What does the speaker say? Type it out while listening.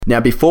Now,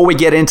 before we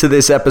get into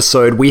this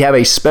episode, we have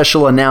a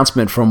special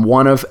announcement from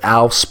one of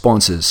our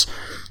sponsors.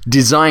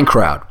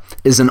 DesignCrowd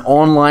is an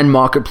online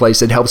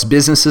marketplace that helps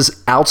businesses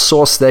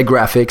outsource their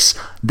graphics,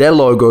 their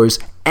logos,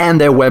 and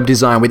their web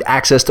design with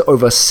access to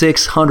over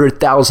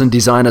 600,000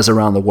 designers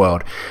around the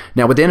world.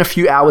 Now, within a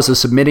few hours of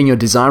submitting your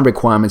design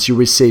requirements, you'll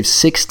receive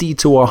 60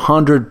 to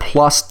 100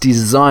 plus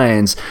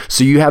designs,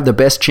 so you have the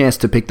best chance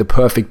to pick the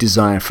perfect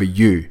design for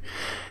you.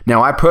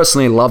 Now, I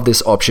personally love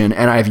this option,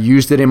 and I've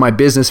used it in my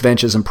business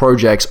ventures and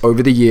projects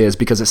over the years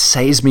because it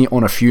saves me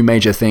on a few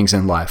major things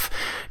in life.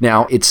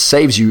 Now, it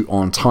saves you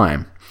on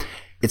time.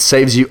 It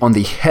saves you on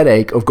the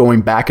headache of going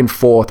back and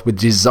forth with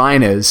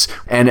designers,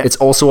 and it's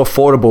also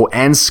affordable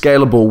and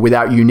scalable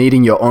without you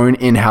needing your own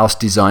in-house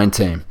design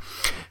team.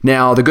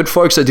 Now, the good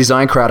folks at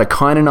DesignCrowd are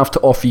kind enough to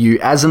offer you,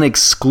 as an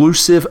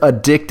exclusive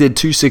Addicted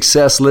to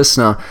Success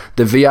listener,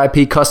 the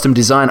VIP Custom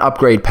Design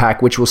Upgrade Pack,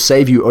 which will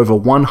save you over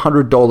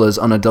 $100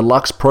 on a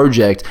deluxe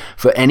project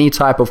for any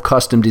type of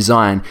custom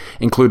design,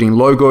 including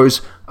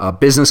logos,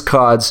 business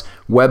cards,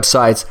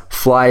 websites,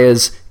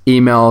 flyers,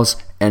 emails,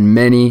 and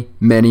many,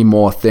 many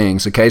more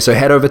things. Okay, so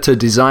head over to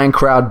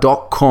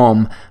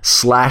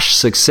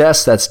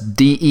designcrowd.com/success. That's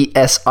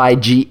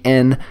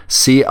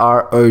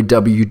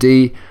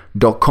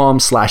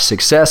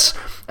DESIGNCROWD.com/success.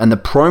 And the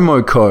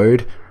promo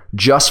code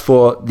just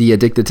for the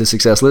Addicted to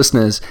Success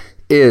listeners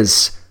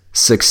is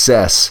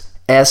success.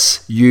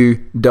 SUCCESS.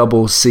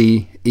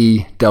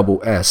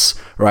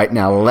 Right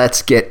now,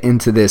 let's get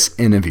into this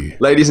interview.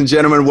 Ladies and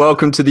gentlemen,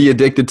 welcome to the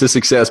Addicted to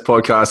Success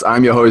podcast.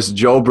 I'm your host,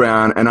 Joel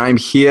Brown, and I'm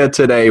here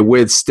today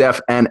with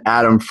Steph and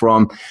Adam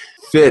from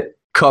Fit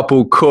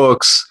Couple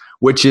Cooks,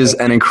 which is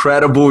an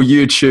incredible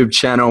YouTube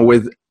channel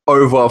with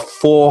over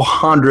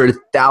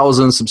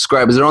 400,000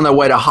 subscribers. They're on their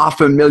way to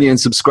 500,000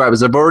 subscribers.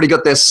 They've already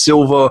got their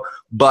silver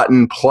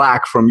button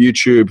plaque from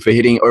YouTube for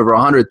hitting over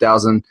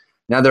 100,000.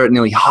 Now they're at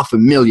nearly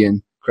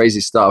 500,000.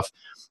 Crazy stuff.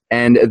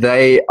 And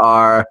they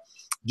are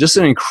just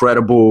an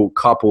incredible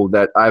couple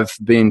that I've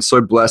been so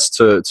blessed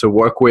to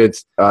work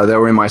with. They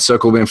were in my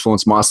Circle of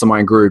Influence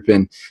mastermind group,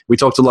 and we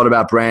talked a lot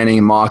about branding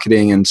and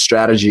marketing and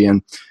strategy.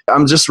 And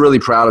I'm just really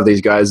proud of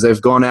these guys.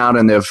 They've gone out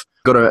and they've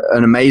got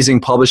an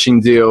amazing publishing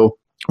deal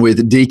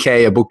with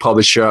DK, a book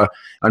publisher.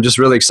 I'm just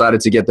really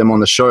excited to get them on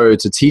the show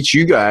to teach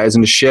you guys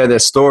and to share their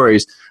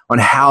stories on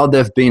how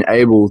they've been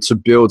able to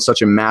build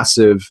such a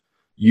massive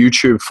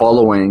YouTube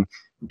following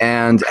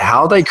and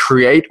how they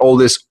create all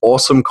this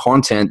awesome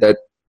content that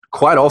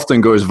quite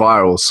often goes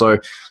viral. So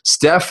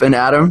Steph and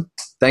Adam,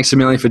 thanks a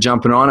million for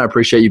jumping on. I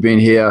appreciate you being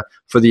here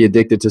for the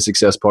Addicted to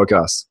Success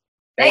podcast.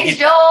 Thanks,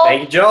 Joel.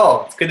 Thank you,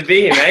 Joel. It's good to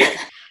be here, mate.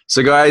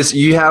 So guys,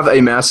 you have a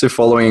massive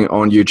following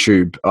on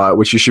YouTube,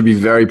 which you should be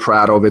very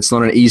proud of. It's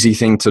not an easy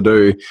thing to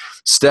do.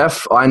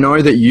 Steph, I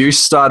know that you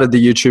started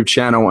the YouTube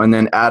channel and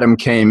then Adam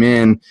came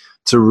in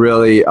to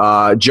really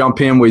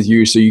jump in with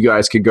you so you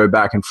guys could go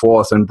back and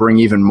forth and bring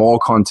even more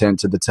content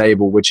to the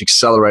table, which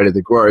accelerated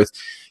the growth.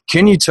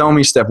 Can you tell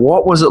me, Steph,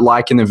 what was it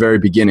like in the very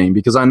beginning?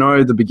 Because I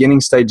know the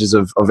beginning stages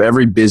of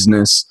every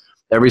business,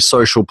 every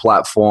social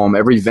platform,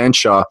 every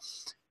venture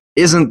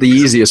isn't the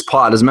easiest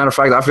part. As a matter of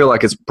fact, I feel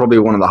like it's probably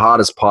one of the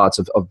hardest parts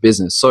of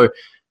business. So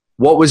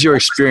what was your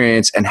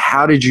experience and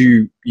how did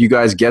you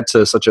guys get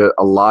to such a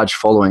large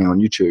following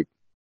on YouTube?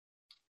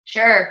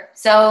 Sure.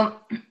 So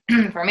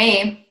for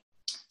me,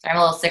 I'm a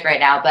little sick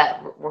right now,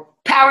 but we're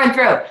powering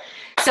through.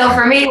 So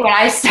for me, when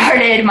I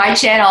started my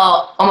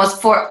channel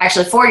almost 4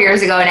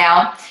 years ago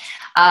now,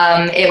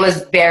 it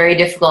was very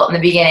difficult in the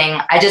beginning.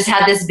 I just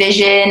had this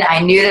vision. I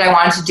knew that I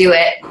wanted to do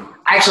it.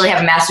 I actually have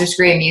a master's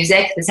degree in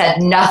music. This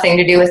had nothing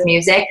to do with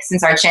music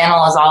since our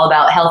channel is all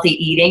about healthy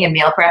eating and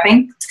meal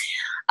prepping.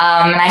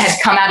 And I had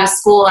come out of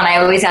school and I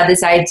always had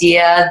this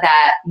idea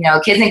that,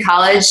 kids in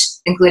college,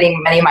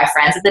 including many of my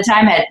friends at the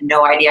time, had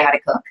no idea how to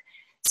cook.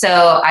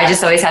 So I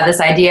just always had this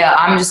idea,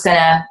 I'm just going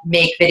to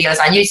make videos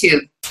on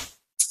YouTube.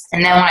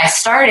 And then when I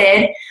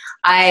started,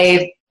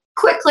 I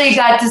quickly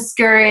got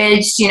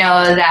discouraged,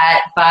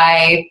 that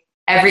by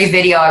every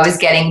video I was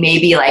getting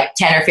maybe like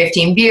 10 or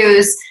 15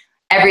 views.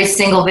 Every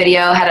single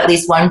video had at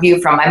least one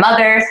view from my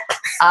mother.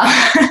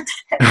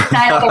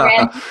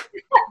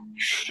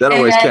 That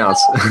always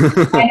counts.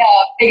 I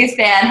know, biggest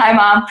fan. Hi,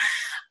 Mom.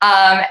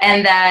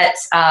 And that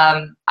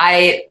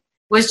I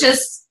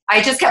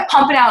just kept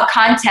pumping out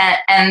content,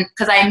 and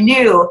because I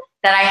knew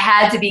that I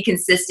had to be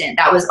consistent.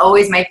 That was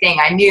always my thing.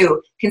 I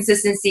knew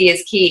consistency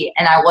is key,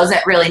 and I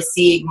wasn't really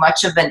seeing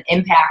much of an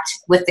impact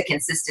with the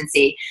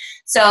consistency.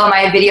 So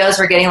my videos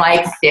were getting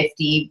like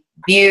 50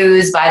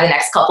 views by the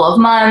next couple of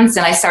months,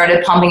 and I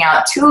started pumping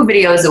out 2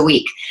 videos a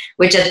week,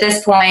 which at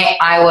this point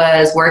I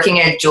was working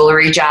a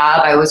jewelry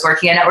job, I was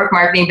working a network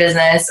marketing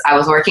business, I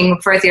was working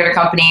for a theater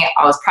company,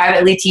 I was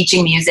privately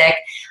teaching music,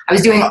 I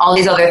was doing all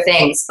these other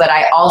things, but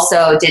I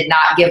also did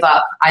not give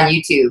up on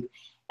YouTube.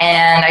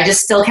 And I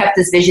just still kept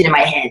this vision in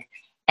my head.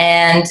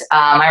 And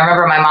I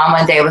remember my mom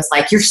one day was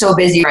like, "You're so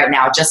busy right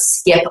now, just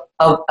skip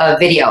a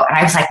video." And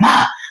I was like,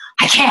 "Mom,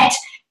 I can't.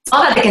 It's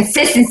all about the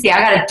consistency.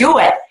 I got to do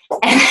it."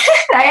 And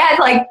I had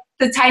like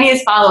the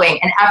tiniest following.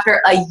 And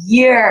after a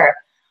year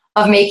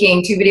of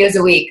making 2 videos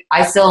a week,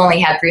 I still only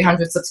had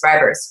 300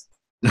 subscribers.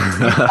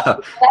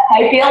 That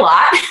might be a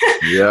lot.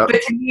 Yeah.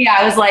 But to me,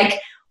 I was like,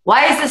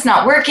 why is this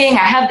not working?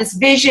 I have this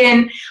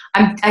vision.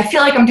 I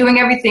feel like I'm doing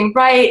everything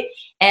right.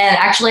 And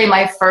actually,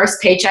 my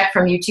first paycheck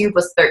from YouTube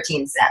was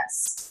 13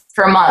 cents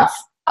for a month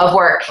of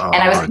work. And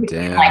I was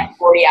doing like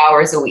 40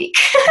 hours a week.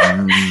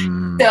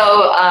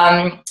 So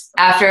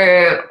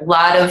after a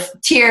lot of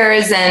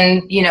tears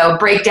and,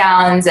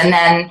 breakdowns, and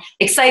then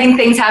exciting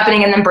things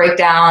happening and then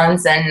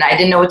breakdowns, and I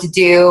didn't know what to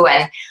do.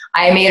 And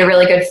I made a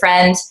really good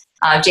friend,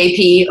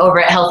 JP,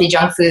 over at Healthy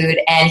Junk Food,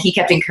 and he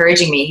kept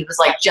encouraging me. He was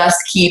like, just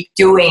keep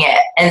doing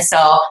it. And so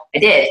I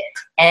did.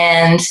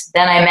 And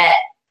then I met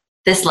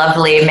this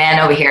lovely man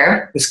over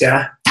here. This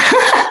guy.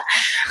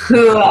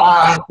 Who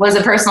was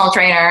a personal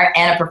trainer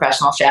and a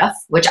professional chef,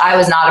 which I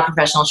was not a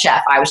professional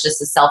chef. I was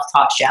just a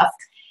self-taught chef.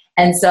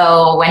 And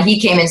so when he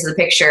came into the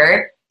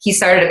picture, he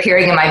started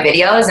appearing in my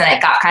videos, and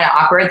it got kind of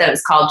awkward that it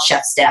was called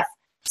Chef Steph.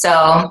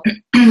 So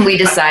we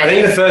decided. I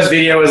think the first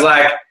video was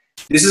like,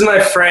 this is my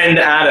friend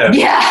Adam.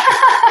 Yeah.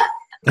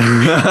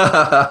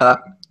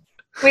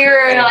 We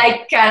were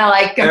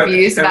kind of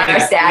confused about our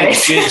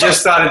status. We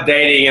just started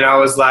dating, and I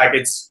was like,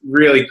 it's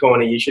really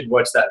corny. You should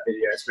watch that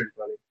video. It's pretty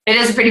funny. It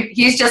is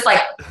he's just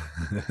like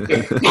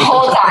the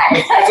whole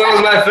time. So it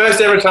was my first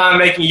ever time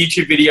making a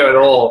YouTube video at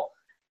all.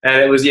 And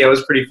it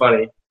was pretty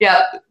funny.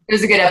 Yeah, it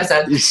was a good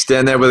episode. You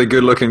stand there with a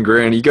good looking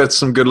grin. You got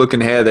some good looking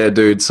hair there,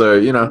 dude. So,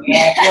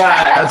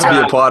 had to be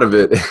a part of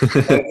it.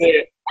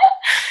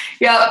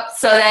 Yep.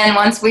 So then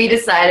once we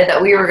decided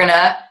that we were going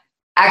to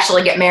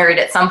actually get married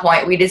at some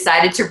point, we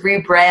decided to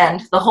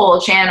rebrand the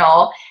whole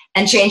channel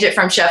and change it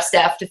from Chef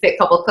Steph to Fit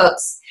Couple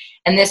Cooks.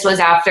 And this was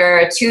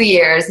after 2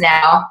 years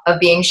now of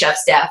being Chef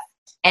Steph.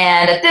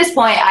 And at this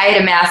point, I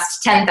had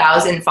amassed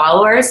 10,000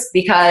 followers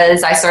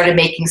because I started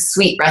making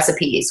sweet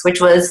recipes, which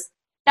was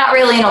not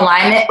really in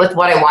alignment with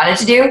what I wanted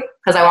to do,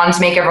 because I wanted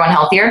to make everyone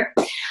healthier.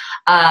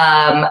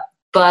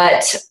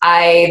 But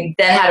I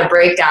then had a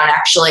breakdown,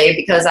 actually,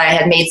 because I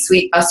had made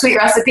a sweet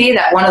recipe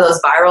that one of those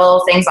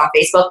viral things on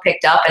Facebook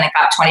picked up, and it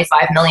got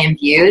 25 million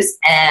views.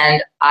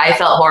 And I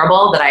felt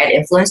horrible that I had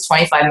influenced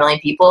 25 million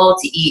people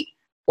to eat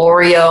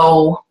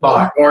Oreo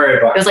bark.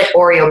 It was like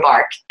Oreo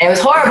bark. And it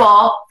was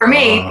horrible for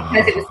me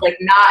because it was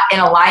not in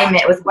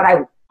alignment with what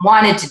I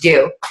wanted to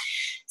do.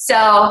 So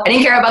I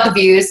didn't care about the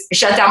views. I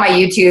shut down my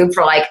YouTube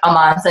for a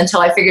month until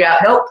I figured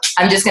out, nope,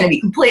 I'm just going to be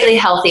completely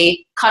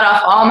healthy, cut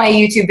off all my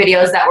YouTube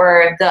videos that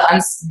were the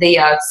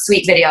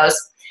sweet videos,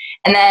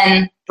 and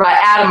then brought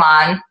Adam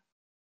on,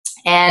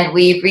 and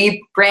we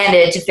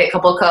rebranded to Fit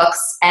Couple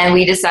Cooks, and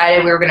we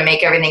decided we were going to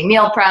make everything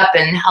meal prep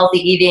and healthy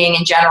eating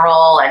in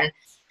general, and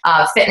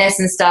fitness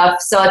and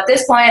stuff. So at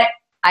this point,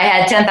 I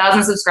had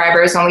 10,000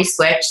 subscribers when we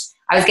switched.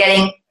 I was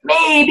getting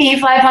maybe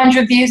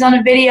 500 views on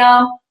a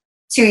video.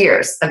 2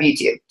 years of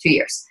YouTube, 2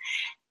 years.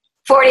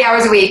 40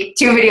 hours a week,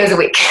 2 videos a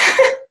week.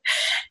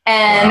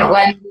 And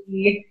when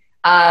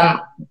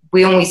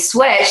we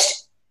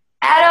switched,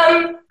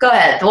 Adam, go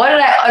ahead. What did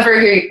I ever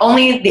hear?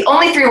 The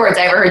only 3 words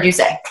I ever heard you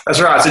say.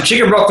 That's right. So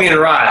chicken, broccoli, and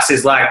rice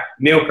is like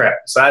meal prep.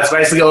 So that's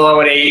basically all I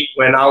would eat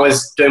when I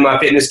was doing my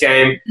fitness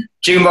game.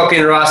 Chicken, broccoli,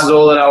 and rice is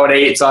all that I would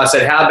eat. So I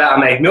said, how about I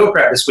make meal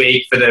prep this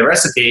week for the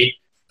recipe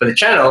for the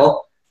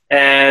channel?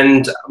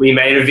 And we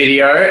made a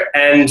video,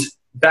 and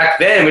back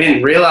then we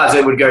didn't realize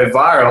it would go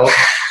viral.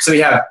 So we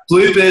have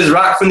bloopers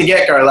right from the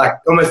get-go.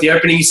 Almost the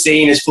opening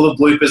scene is full of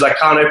bloopers. I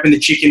can't open the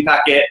chicken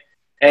packet,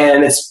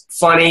 and it's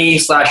funny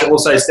 /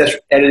 also Steph's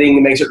editing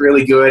that makes it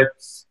really good.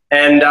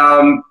 And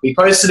we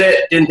posted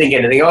it, didn't think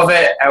anything of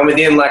it, and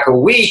within a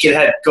week it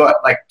had got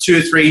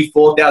 2,000, 3,000,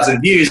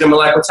 4,000 views, and we're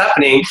like, what's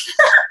happening?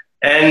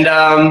 And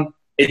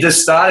it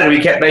just started. We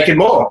kept making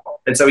more,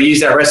 and so we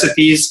used our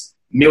recipes,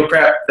 meal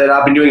prep that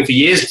I've been doing for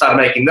years, started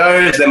making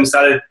those. Then we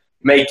started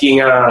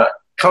making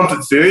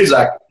comfort foods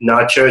like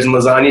nachos and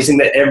lasagnas, things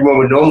that everyone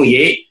would normally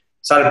eat.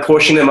 Started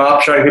pushing them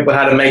up, showing people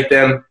how to make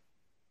them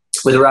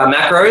with the right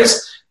macros,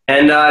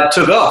 and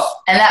took off.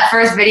 And that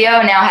first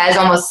video now has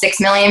almost 6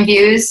 million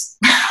views,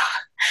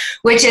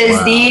 which is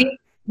the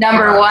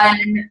number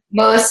one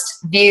most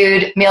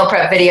viewed meal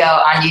prep video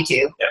on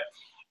YouTube. Yep.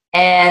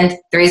 And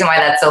the reason why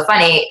that's so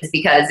funny is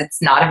because it's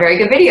not a very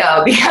good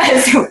video,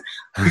 because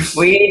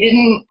we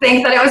didn't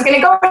think that it was going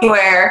to go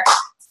anywhere.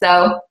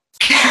 So...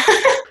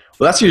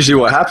 Well, that's usually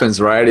what happens,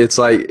 right? It's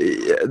I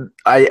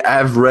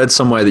have read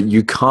somewhere that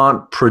you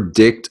can't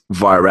predict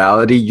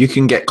virality. You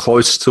can get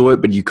close to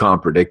it, but you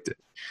can't predict it.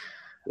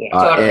 Yeah,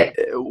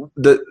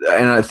 totally.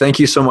 And I thank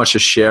you so much for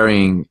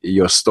sharing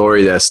your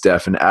story there,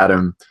 Steph and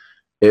Adam.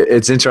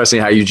 It's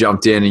interesting how you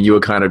jumped in, and you were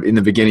kind of in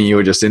the beginning, you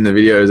were just in the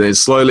videos,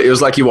 and it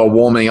was like you were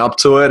warming up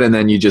to it, and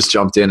then you just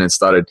jumped in and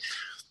started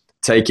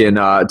taking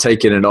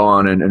it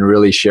on and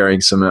really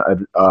sharing some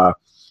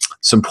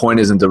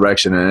pointers and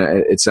direction. And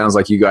it sounds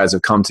like you guys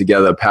have come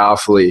together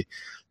powerfully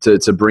to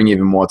bring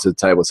even more to the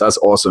table. So that's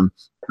awesome.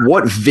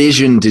 what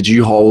vision did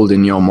you hold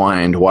in your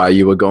mind while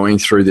you were going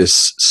through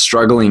this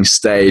struggling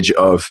stage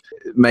of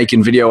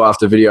making video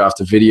after video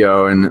after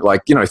video and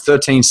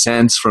 13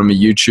 cents from a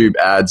YouTube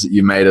ads that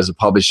you made as a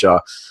publisher?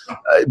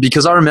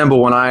 Because I remember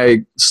when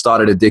I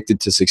started Addicted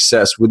to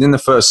Success, within the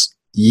first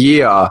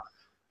year, I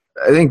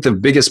think the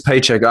biggest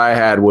paycheck I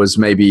had was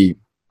maybe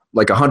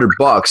like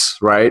 $100,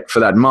 right, for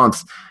that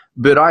month.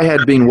 But I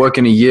had been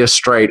working a year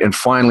straight and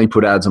finally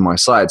put ads on my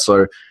site.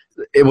 So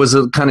it was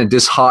a kind of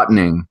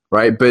disheartening,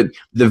 right? But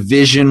the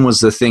vision was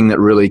the thing that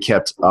really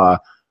kept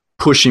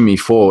pushing me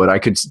forward. I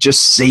could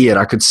just see it.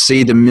 I could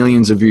see the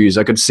millions of views.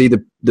 I could see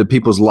the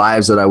people's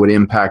lives that I would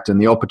impact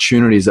and the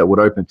opportunities that would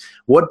open.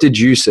 What did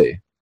you see?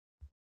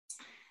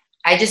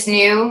 I just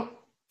knew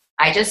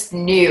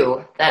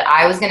that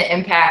I was going to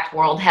impact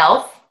world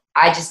health.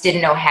 I just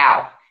didn't know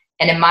how.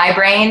 And in my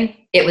brain,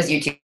 it was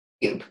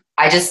YouTube.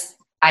 I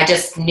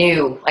just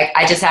knew, like,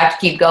 I just have to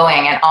keep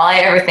going. And all I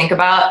ever think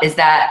about is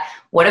that,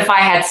 what if I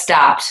had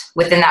stopped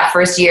within that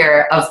first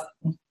year of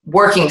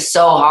working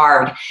so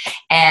hard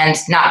and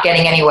not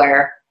getting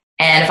anywhere?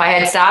 And if I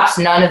had stopped,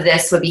 none of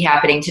this would be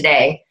happening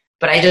today.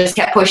 But I just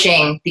kept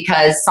pushing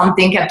because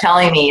something kept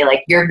telling me,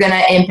 like, you're going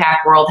to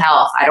impact world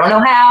health. I don't know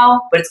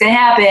how, but it's going to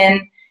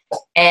happen.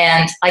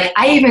 And like,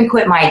 I even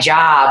quit my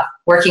job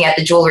working at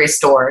the jewelry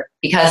store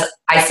because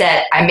I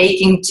said, I'm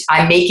making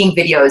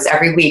videos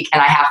every week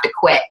and I have to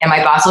quit. And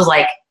my boss was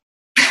like,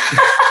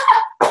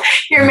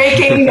 you're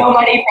making no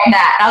money from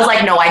that. And I was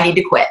like, no, I need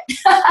to quit.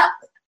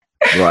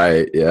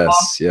 Right.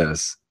 Yes.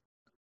 Yes.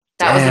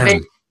 That was the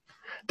big.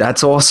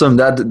 That's awesome.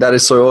 That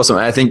is so awesome.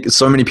 I think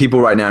so many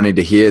people right now need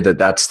to hear that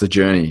that's the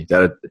journey,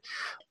 that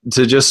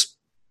to just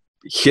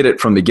hit it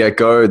from the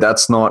get-go.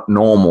 That's not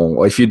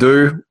normal. If you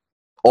do,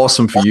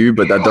 awesome for you,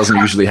 but that doesn't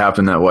usually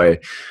happen that way.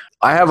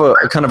 I have a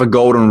kind of a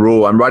golden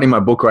rule. I'm writing my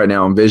book right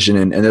now on vision,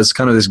 and there's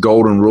kind of this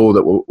golden rule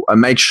that I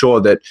make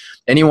sure that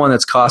anyone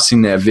that's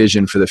casting their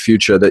vision for the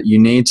future, that you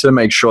need to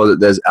make sure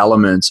that there's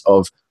elements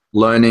of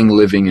learning,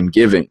 living, and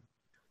giving,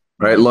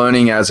 right?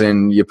 Learning as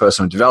in your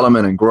personal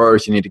development and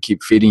growth. You need to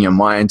keep feeding your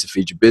mind to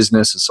feed your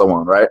business and so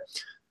on, right?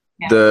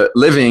 Yeah. The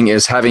living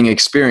is having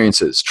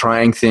experiences,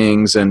 trying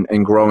things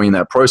and growing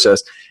that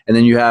process. And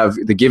then you have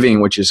the giving,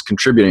 which is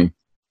contributing.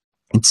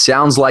 It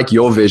sounds like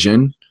your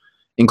vision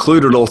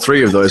included all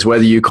three of those,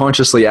 whether you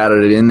consciously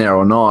added it in there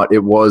or not.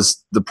 It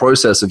was the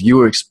process of you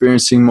were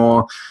experiencing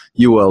more,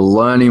 you were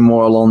learning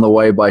more along the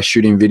way by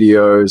shooting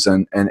videos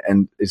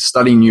and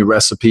studying new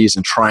recipes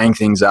and trying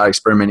things out,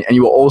 experimenting. And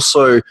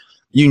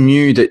you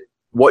knew that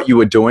what you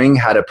were doing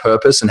had a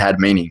purpose and had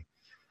meaning.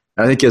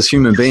 And I think as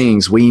human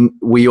beings,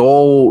 we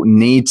all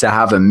need to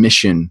have a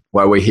mission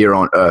while we're here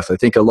on earth. I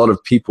think a lot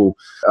of people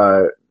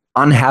are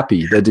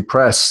unhappy, they're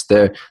depressed,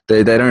 they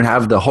don't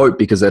have the hope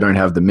because they don't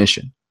have the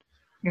mission.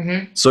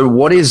 Mm-hmm. So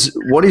what is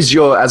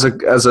your, as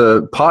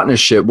a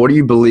partnership, what do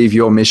you believe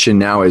your mission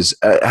now is?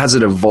 Has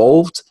it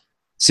evolved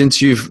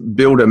since you've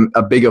built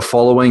a bigger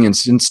following and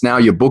since now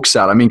your book's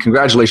out? I mean,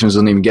 congratulations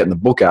on even getting the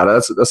book out.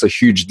 That's a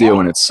huge deal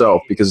in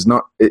itself, because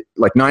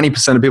like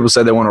 90% of people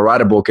say they want to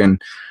write a book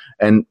and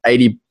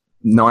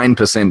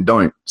 89%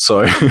 don't.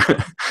 So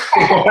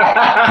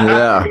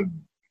yeah.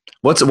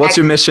 What's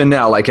your mission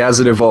now? Like,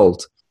 has it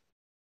evolved?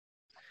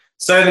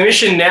 So the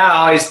mission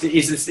now is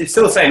it's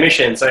still the same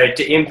mission, so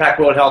to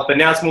impact world health, but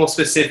now it's more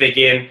specific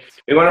in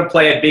we want to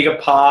play a bigger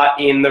part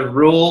in the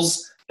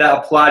rules that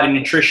apply to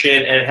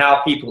nutrition and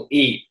how people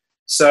eat.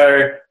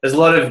 So there's a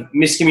lot of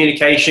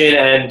miscommunication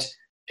and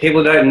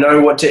people don't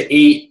know what to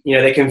eat. You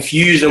know, they're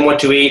confused on what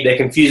to eat. They're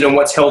confused on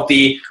what's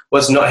healthy,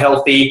 what's not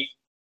healthy.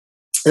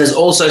 There's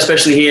also,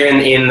 especially here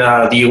in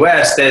the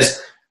US,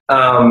 there's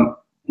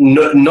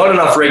not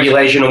enough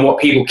regulation on what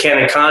people can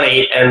and can't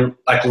eat, and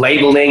like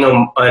labeling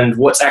on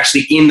what's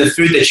actually in the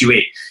food that you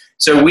eat.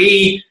 So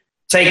we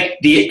take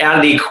out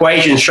of the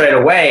equation straight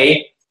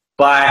away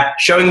by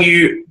showing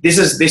you this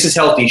is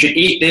healthy. You should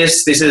eat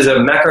this. This is a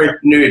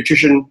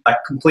macronutrition, like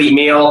complete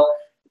meal,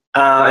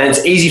 and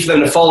it's easy for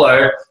them to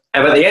follow.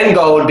 And but the end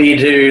goal would be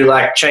to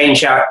like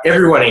change how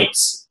everyone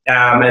eats.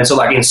 And so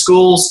like in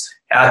schools,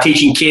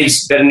 teaching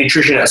kids better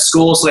nutrition at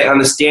school so they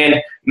understand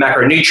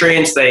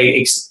macronutrients.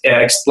 They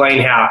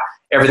explain how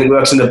everything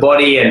works in the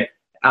body and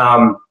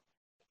how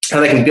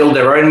they can build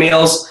their own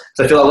meals.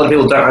 So I feel like a lot of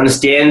people don't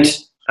understand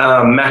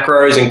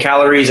macros and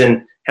calories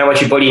and how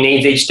much your body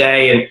needs each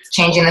day. And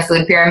changing the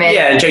food pyramid.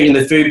 Yeah, and changing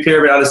the food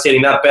pyramid,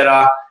 understanding that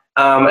better.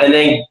 And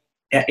then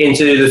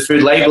into the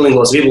food labeling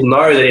laws. So people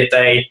know that if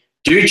they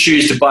do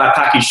choose to buy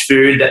packaged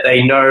food, that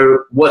they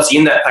know what's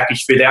in that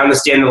packaged food. They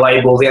understand the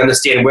label. They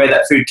understand where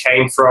that food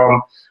came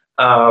from.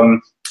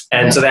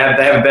 And so they have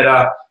a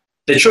better,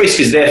 the choice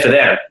is there for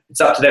them.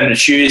 It's up to them to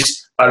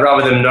choose. I'd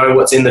rather them know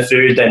what's in the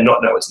food than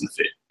not know what's in the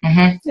food.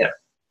 Mm-hmm. Yeah.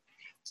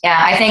 Yeah,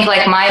 I think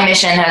like my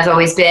mission has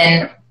always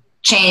been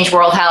change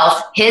world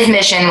health. His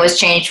mission was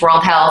change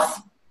world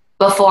health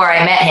before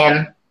I met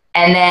him.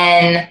 And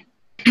then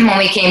when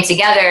we came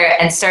together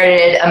and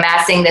started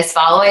amassing this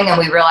following, and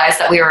we realized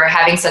that we were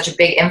having such a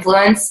big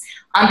influence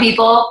on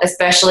people,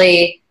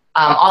 especially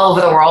all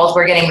over the world.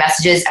 We're getting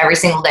messages every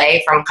single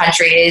day from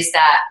countries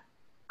that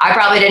I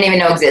probably didn't even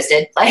know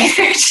existed. Like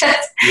they're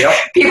just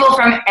people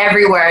from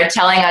everywhere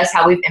telling us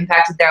how we've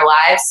impacted their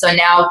lives. So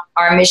now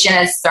our mission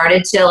has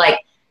started to like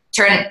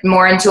turn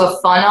more into a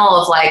funnel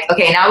of like,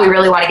 okay, now we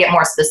really want to get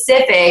more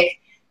specific,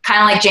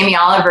 kind of like Jamie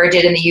Oliver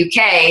did in the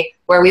UK,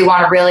 where we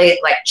want to really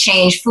like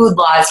change food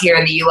laws here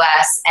in the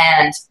US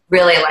and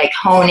really like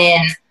hone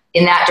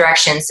in that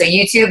direction. So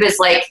YouTube is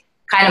like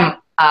kind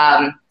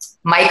of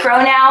micro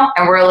now,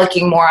 and we're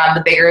looking more on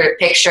the bigger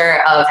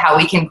picture of how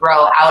we can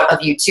grow out of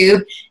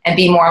YouTube and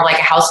be more of like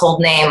a household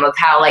name of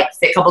how like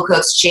Fit Couple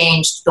Cooks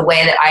changed the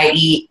way that I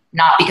eat,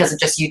 not because of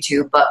just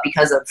YouTube, but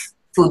because of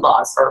food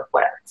laws or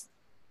whatever.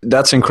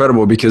 That's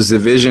incredible because the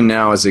vision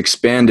now has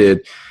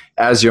expanded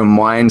as your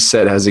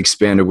mindset has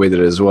expanded with it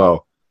as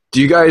well.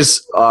 Do you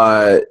guys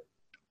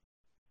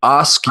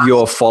ask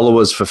your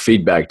followers for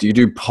feedback? Do you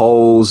do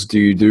polls? Do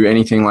you do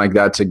anything like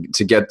that to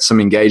get some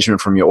engagement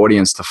from your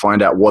audience to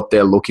find out what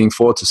they're looking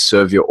for to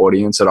serve your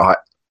audience at a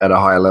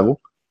higher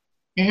level?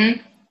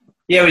 Mm-hmm.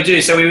 Yeah, we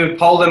do. So we would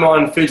poll them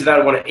on foods that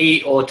they want to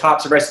eat or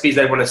types of recipes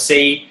they want to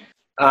see.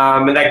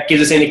 And that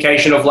gives us an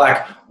indication of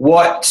like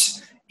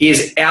what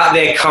is out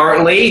there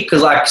currently.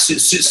 Because like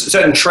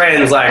certain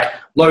trends like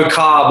low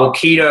carb or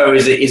keto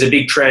is a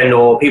big trend,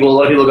 or a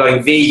lot of people are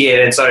going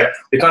vegan. And so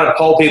we kind of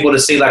poll people to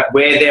see like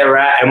where they're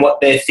at and what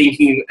they're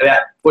thinking about,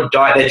 what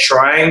diet they're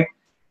trying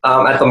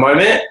at the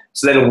moment.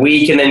 So then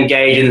we can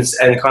engage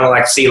and kind of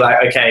like see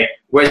like, okay,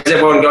 where's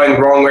everyone going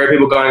wrong? Where are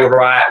people going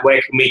right?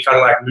 Where can we kind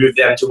of like move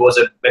them towards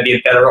maybe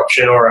a better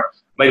option, or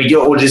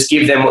or just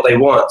give them what they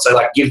want. So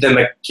like give them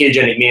a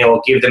ketogenic meal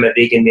or give them a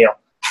vegan meal.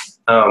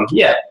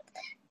 Yeah.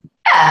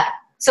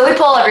 So we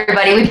poll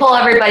everybody. We poll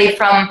everybody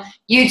from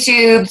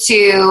YouTube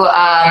to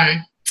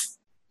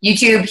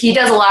YouTube. He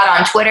does a lot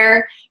on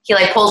Twitter. He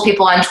like polls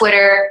people on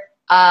Twitter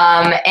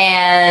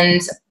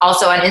and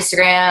also on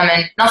Instagram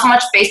and not so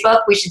much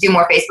Facebook. We should do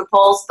more Facebook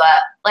polls, but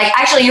like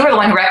actually you were the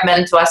one who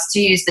recommended to us to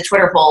use the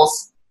Twitter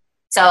polls.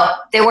 So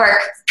they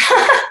work.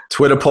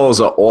 Twitter polls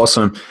are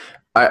awesome.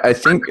 I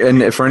think,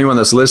 and for anyone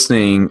that's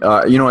listening,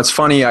 it's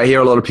funny. I hear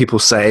a lot of people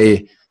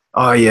say,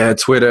 oh yeah,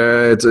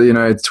 Twitter,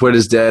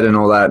 Twitter's dead and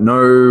all that.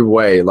 No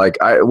way. Like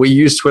we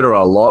use Twitter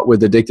a lot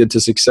with Addicted to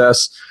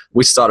Success.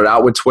 We started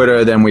out with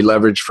Twitter, then we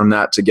leveraged from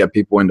that to get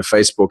people into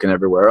Facebook and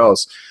everywhere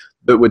else.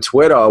 But with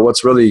Twitter,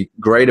 what's really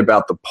great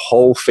about the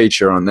poll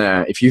feature on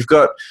there, if you've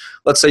got,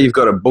 let's say you've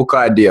got a book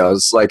idea,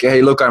 it's like,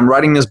 hey, look, I'm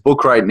writing this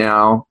book right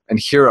now and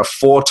here are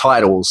 4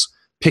 titles.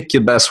 Pick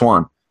your best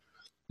one.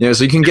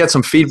 So you can get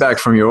some feedback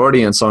from your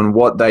audience on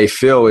what they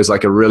feel is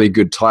like a really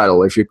good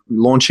title. If you're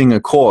launching a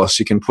course,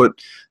 you can put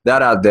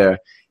that out there.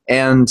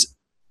 And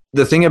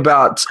the thing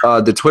about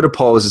the Twitter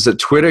polls is that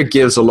Twitter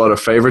gives a lot of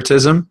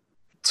favoritism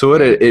to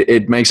it.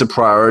 It makes a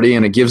priority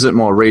and it gives it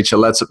more reach. It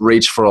lets it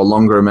reach for a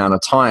longer amount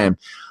of time.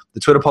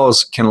 The Twitter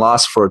polls can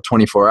last for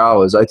 24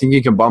 hours. I think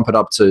you can bump it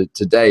up to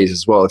days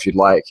as well if you'd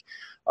like.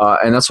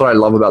 And that's what I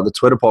love about the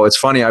Twitter poll. It's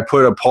funny, I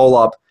put a poll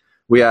up.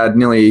 We had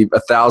nearly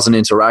 1,000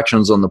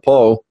 interactions on the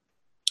poll.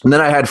 And then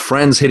I had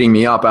friends hitting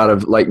me up out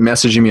of like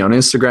messaging me on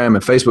Instagram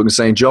and Facebook and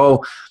saying,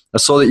 Joel, I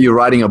saw that you're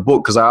writing a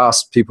book, because I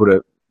asked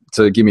people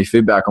to give me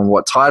feedback on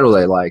what title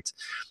they liked.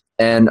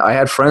 And I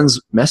had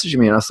friends messaging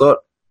me and I thought,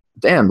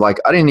 damn, like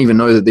I didn't even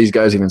know that these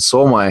guys even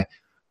saw my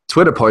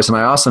Twitter post. And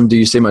I asked them, do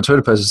you see my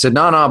Twitter post? I said,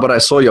 no, but I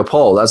saw your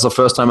poll. That's the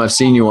first time I've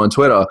seen you on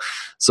Twitter.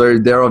 So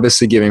they're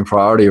obviously giving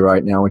priority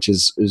right now, which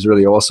is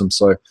really awesome.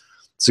 So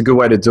it's a good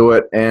way to do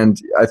it. And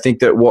I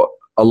think that what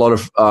a lot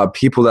of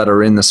people that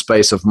are in the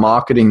space of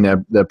marketing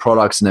their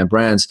products and their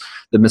brands,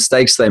 the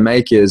mistakes they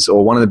make is,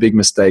 or one of the big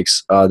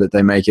mistakes that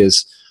they make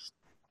is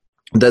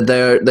that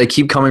they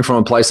keep coming from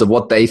a place of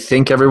what they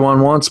think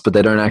everyone wants, but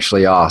they don't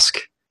actually ask.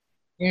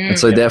 And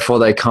so therefore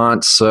they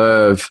can't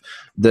serve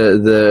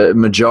the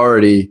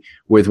majority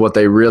with what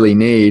they really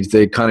need.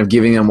 They're kind of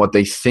giving them what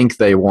they think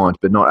they want,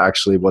 but not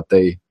actually what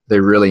they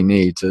really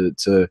need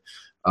to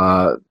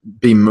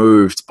be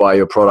moved by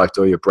your product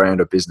or your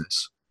brand or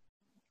business.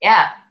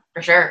 Yeah.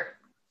 For sure.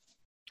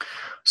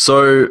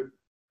 So,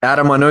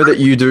 Adam, I know that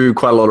you do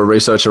quite a lot of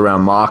research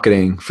around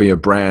marketing for your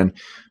brand.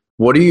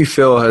 What do you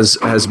feel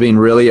has been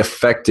really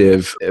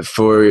effective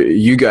for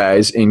you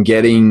guys in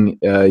getting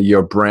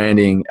your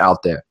branding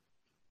out there?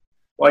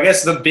 Well, I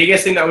guess the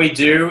biggest thing that we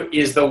do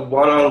is the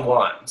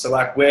one-on-one. So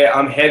like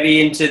I'm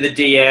heavy into the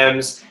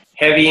DMs,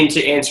 heavy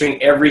into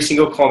answering every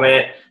single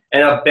comment.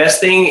 And our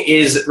best thing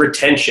is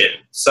retention.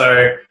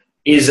 So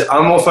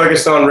I'm more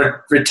focused on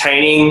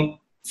retaining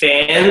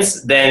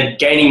fans than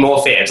gaining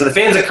more fans. So the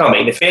fans are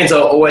coming. The fans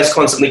are always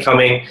constantly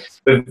coming.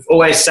 We've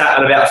always sat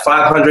at about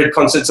 500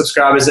 constant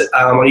subscribers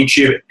on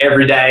YouTube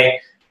every day.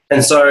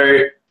 And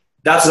so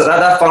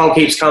that funnel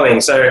keeps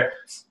coming. So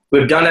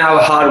we've done our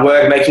hard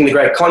work making the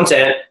great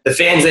content. The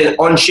fans then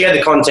on-share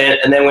the content.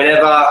 And then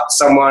whenever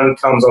someone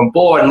comes on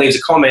board and leaves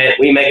a comment,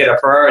 we make it a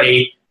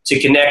priority to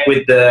connect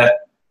with the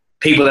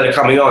people that are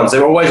coming on.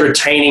 So we're always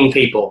retaining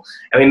people.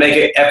 And we make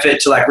an effort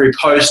to like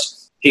repost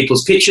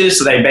people's pictures,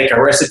 so they make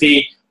a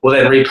recipe, we'll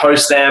then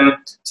repost them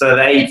so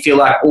they feel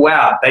like, oh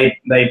wow, they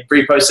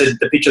reposted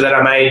the picture that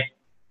I made.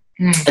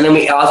 And then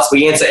we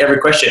answer every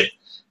question.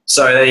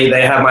 So they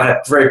might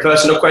have very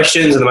personal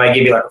questions, and they might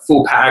give you like a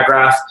full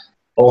paragraph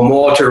or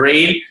more to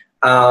read.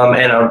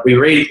 And we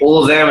read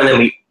all of them, and then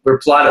we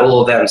reply to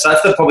all of them. So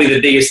that's probably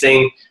the biggest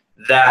thing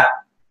that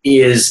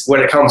is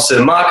when it comes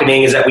to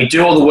marketing, is that we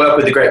do all the work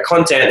with the great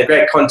content. The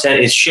great content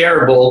is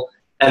shareable,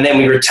 and then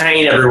we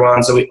retain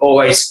everyone. So we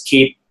always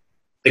keep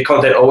the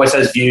content, always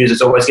has views,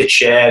 it always gets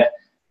shared.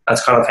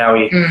 That's kind of how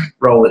we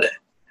roll with it.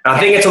 And I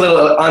think it's a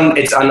little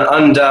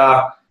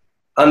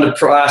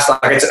underpriced,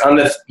 like it's an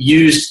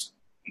underused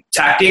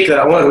tactic that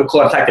I want to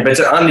call it a tactic, but it's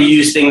an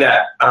underused thing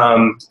that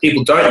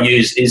people don't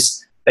use.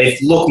 Is they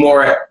look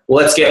more at,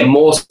 well, let's get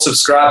more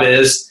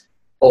subscribers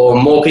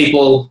or more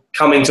people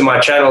coming to my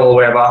channel or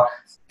wherever.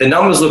 The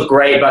numbers look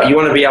great, but you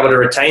want to be able to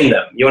retain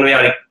them. You want to be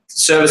able to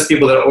service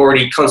people that are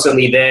already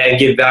constantly there and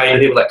give value to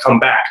people that come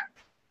back.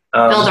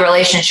 Build a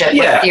relationship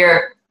with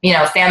your,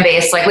 fan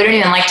base. Like, we don't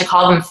even like to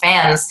call them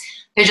fans.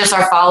 They're just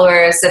our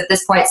followers. At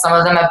this point, some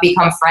of them have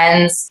become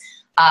friends.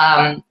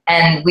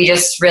 And we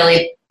just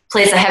really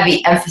place a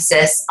heavy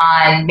emphasis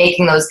on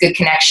making those good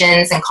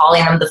connections and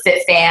calling them the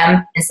Fit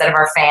Fam instead of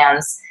our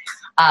fans.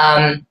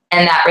 And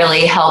that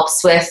really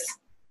helps with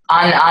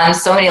on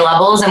so many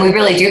levels, and we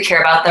really do care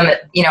about them.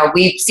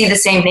 We see the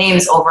same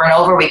names over and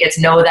over. We get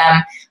to know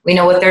them. We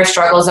know what their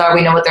struggles are.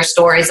 We know what their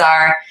stories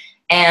are,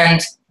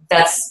 and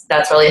that's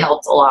really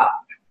helped a lot.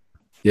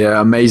 Yeah,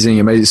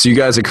 amazing. So you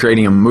guys are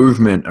creating a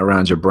movement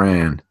around your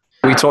brand.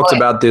 We talked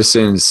about this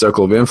in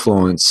Circle of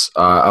Influence.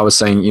 I was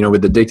saying,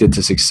 with Addicted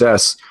to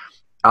Success,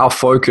 our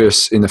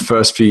focus in the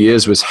first few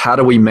years was how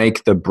do we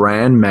make the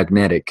brand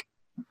magnetic?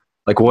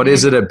 Like, what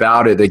is it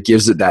about it that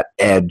gives it that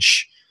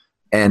edge?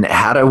 And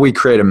how do we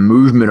create a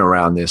movement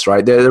around this,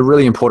 right? They're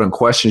really important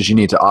questions you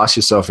need to ask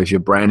yourself if you're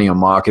branding or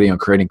marketing or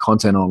creating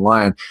content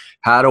online.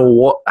 How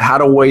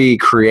do we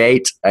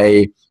create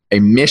a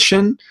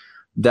mission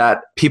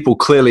that people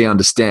clearly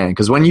understand?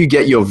 Because when you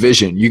get your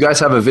vision, you guys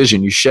have a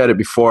vision, you shared it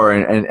before,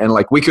 and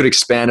like, we could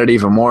expand it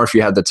even more if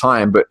you had the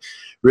time. But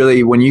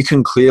really, when you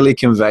can clearly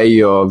convey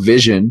your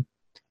vision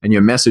and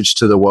your message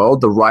to the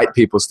world, the right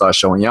people start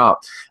showing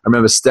up. I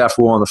remember, Steph,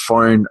 we were on the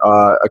phone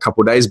a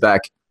couple of days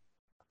back,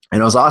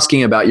 and I was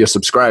asking about your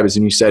subscribers,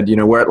 and you said,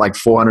 we're at like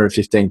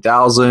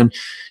 415,000.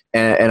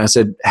 And I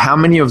said, how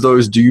many of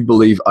those do you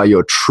believe are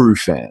your true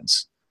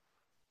fans?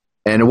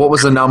 And what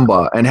was the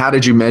number? And how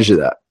did you measure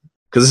that?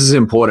 Because this is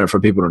important for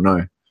people to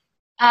know.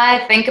 I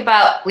think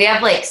we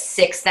have like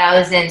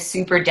 6,000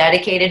 super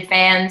dedicated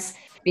fans,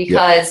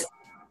 because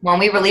when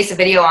we release a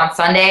video on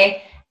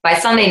Sunday, by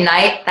Sunday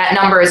night, that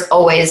number is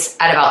always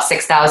at about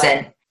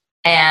 6,000.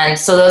 And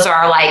so those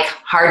are like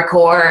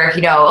hardcore,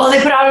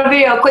 they put out a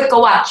video, quick, go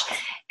watch.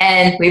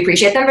 And we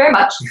appreciate them very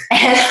much.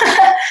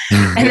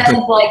 And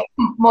then like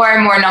more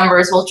and more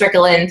numbers will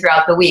trickle in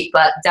throughout the week.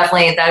 But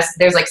definitely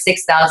there's like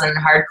 6,000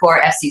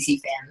 hardcore FCC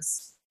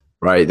fans.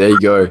 Right, there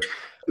you go.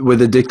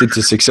 With Addicted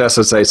to Success,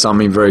 I'd say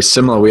something very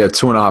similar. We have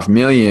 2.5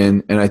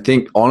 million. And I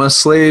think,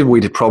 honestly,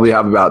 we'd probably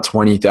have about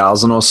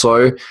 20,000 or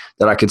so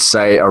that I could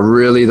say are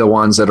really the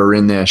ones that are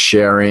in there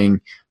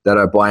sharing, that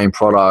are buying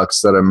products,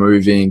 that are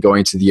moving,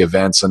 going to the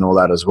events and all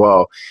that as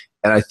well.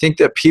 And I think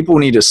that people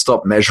need to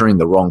stop measuring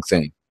the wrong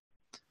thing.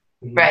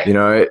 Right.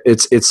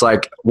 It's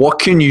like, what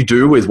can you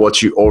do with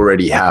what you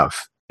already have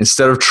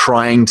instead of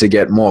trying to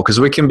get more? Because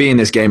we can be in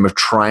this game of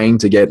trying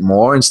to get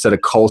more instead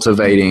of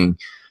cultivating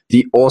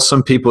the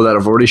awesome people that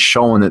have already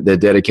shown that they're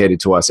dedicated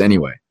to us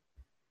anyway.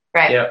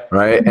 Right. Yeah.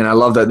 Right. And I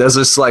love that. There's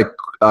this like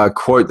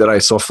quote that I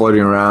saw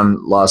floating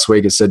around last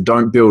week. It said,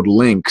 don't build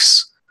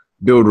links,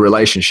 build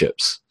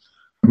relationships.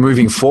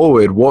 Moving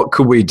forward, what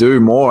could we do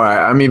more?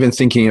 I'm even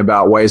thinking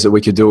about ways that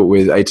we could do it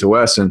with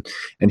A2S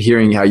and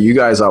hearing how you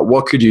guys are.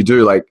 What could you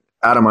do? Like,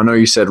 Adam, I know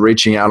you said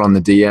reaching out on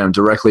the DM,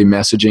 directly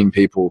messaging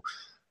people.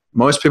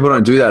 Most people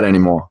don't do that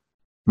anymore.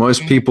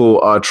 Most people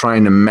are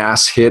trying to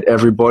mass hit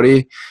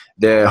everybody.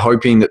 They're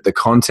hoping that the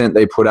content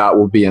they put out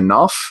will be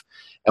enough.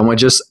 And we're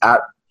just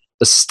at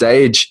a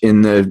stage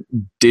in the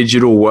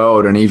digital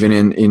world and even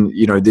in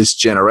this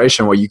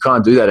generation where you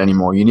can't do that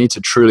anymore. You need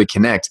to truly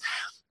connect.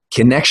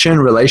 Connection,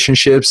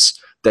 relationships,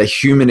 the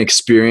human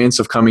experience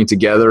of coming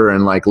together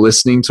and like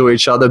listening to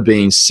each other,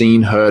 being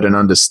seen, heard, and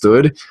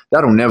understood,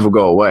 that'll never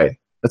go away.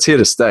 That's here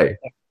to stay.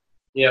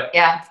 Yeah.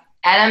 Yeah.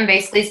 Adam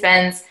basically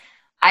spends,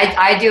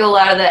 I do a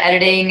lot of the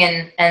editing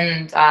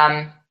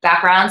and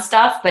background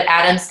stuff, but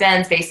Adam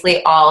spends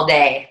basically all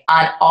day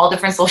on all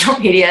different social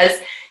medias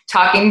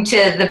talking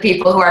to the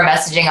people who are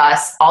messaging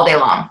us all day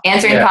long,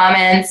 answering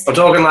comments. We're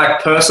talking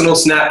like personal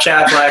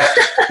Snapchat,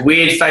 like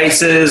weird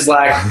faces,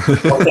 like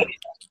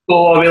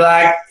or be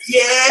like,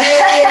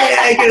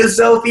 yeah, get a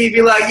selfie,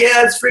 be like,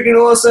 yeah, it's freaking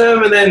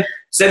awesome, and then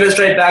send it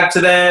straight back to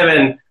them,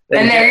 and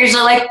they're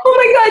usually like, oh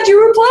my god,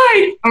 you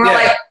replied, and we're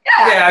like,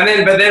 yeah, and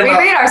then we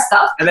read our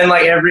stuff, and then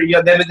like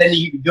then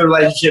you build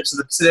relationships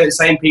with the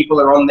same people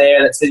are on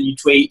there that send you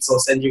tweets or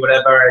send you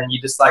whatever, and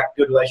you just like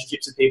build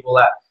relationships with people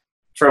that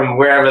from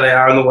wherever they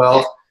are in the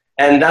world,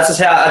 and that's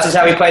just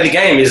how we play the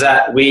game. Is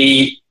that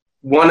we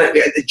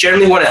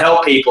generally want to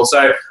help people,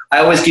 so I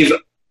always give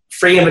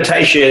free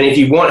invitation. If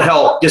you want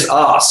help, just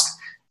ask.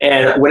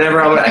 And whenever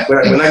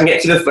when I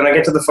get to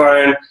the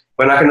phone,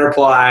 when I can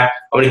reply,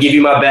 I'm going to give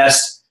you my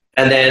best,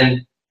 and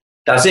then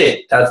that's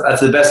it. That's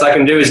the best I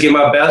can do is give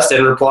my best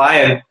and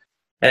reply,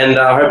 and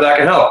hope that I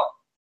can help.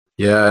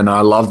 Yeah, and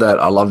I love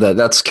that.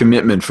 That's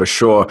commitment for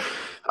sure.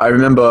 I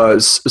remember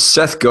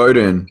Seth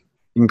Godin,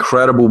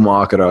 incredible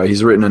marketer.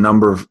 He's written a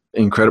number of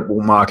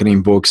incredible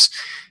marketing books.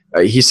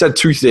 He said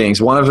two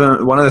things. One of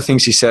the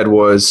things he said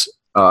was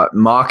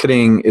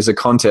marketing is a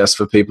contest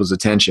for people's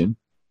attention,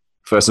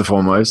 first and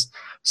foremost.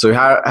 So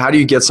how do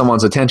you get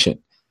someone's attention?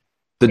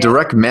 The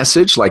direct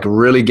message, like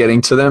really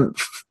getting to them,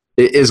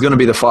 is going to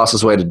be the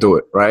fastest way to do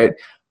it, right?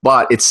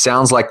 But it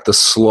sounds like the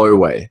slow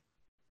way.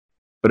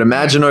 But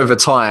imagine over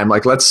time,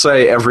 like let's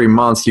say every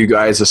month you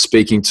guys are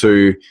speaking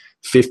to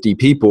 50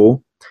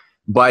 people.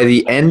 By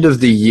the end of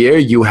the year,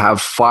 you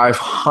have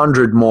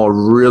 500 more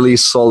really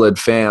solid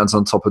fans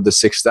on top of the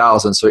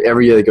 6,000. So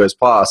every year that goes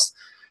past,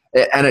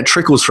 and it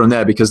trickles from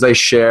there because they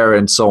share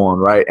and so on,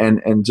 right?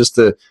 And just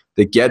the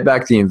get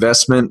back the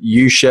investment,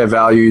 you share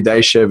value,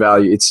 they share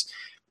value.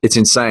 It's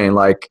insane.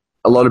 Like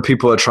a lot of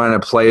people are trying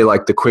to play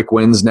like the quick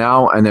wins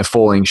now, and they're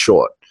falling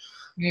short.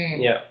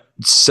 Yeah.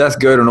 Seth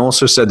Godin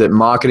also said that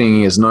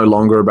marketing is no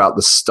longer about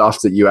the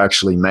stuff that you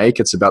actually make.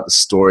 It's about the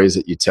stories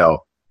that you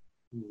tell.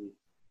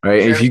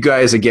 Right? Sure. If you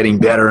guys are getting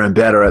better and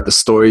better at the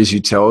stories you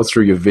tell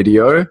through your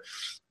video,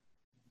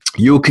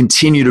 you'll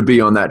continue to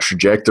be on that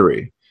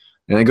trajectory.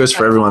 And it goes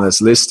for everyone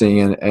that's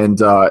listening.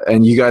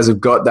 And you guys have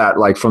got that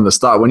like from the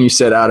start. When you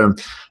said, Adam,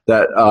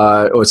 that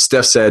or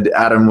Steph said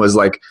Adam was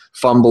like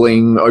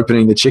fumbling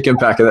opening the chicken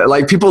packet.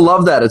 Like people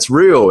love that. It's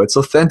real. It's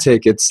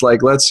authentic. It's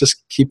like, let's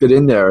just keep it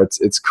in there.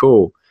 It's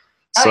cool.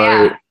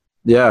 So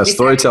yeah,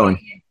 storytelling.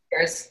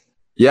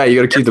 Yeah, you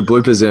got to keep the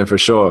bloopers in for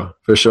sure.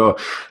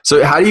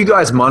 So how do you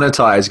guys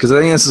monetize? Because I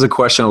think this is a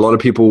question a lot of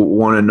people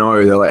want to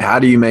know. They're like, how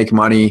do you make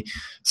money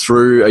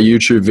through a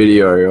YouTube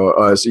video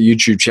or a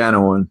YouTube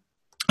channel? And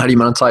how do you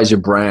monetize your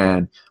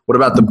brand? What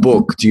about the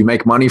book? Do you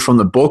make money from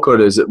the book, or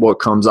is it what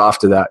comes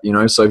after that? You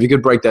know, so if you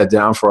could break that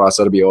down for us,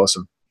 that'd be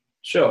awesome.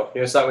 Sure.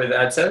 You want to start with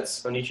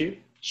AdSense on YouTube?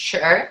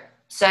 Sure.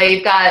 So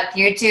you've got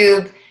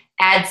YouTube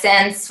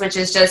AdSense, which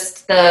is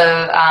just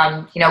the,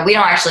 we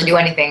don't actually do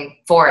anything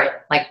for it.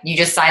 Like you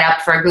just sign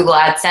up for Google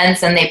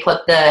AdSense and they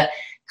put the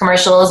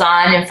commercials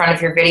on in front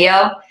of your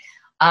video,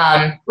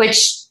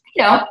 which,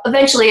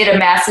 eventually it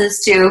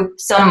amasses to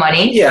some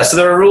money. Yeah, so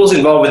there are rules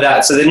involved with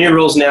that. So the new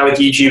rules now with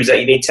YouTube is that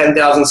you need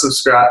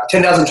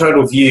 10,000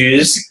 total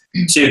views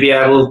to be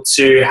able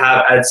to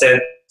have AdSense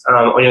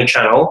on your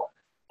channel.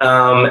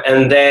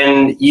 And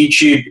then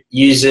YouTube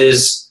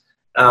uses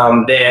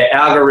their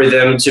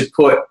algorithm to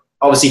put,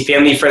 obviously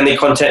family-friendly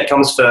content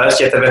comes first.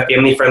 You have to have a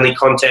family-friendly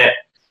content,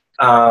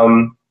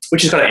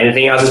 which is kind of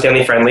anything else is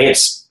family-friendly.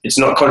 It's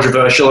not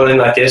controversial or anything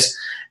like this.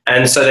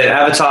 And so then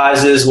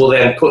advertisers will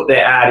then put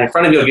their ad in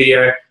front of your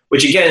video,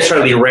 which again is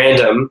totally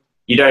random.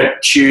 You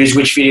don't choose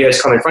which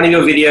videos come in front of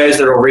your videos.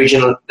 They're all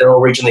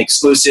regionally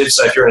exclusive.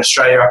 So if you're in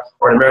Australia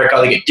or in America,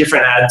 they get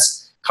different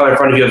ads come in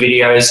front of your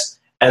videos.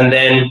 And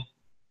then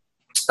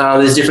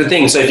there's different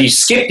things. So if you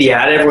skip the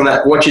ad, everyone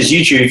that watches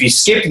YouTube, if you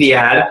skip the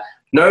ad,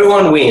 no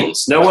one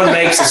wins. No one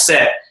makes a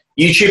set.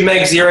 YouTube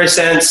makes 0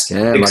 cents.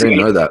 Damn, I didn't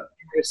know that.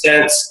 0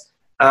 cents.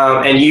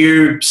 And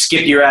you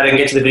skip your ad and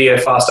get to the video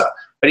faster.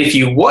 But if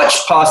you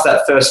watch past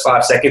that first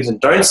 5 seconds and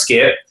don't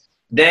skip,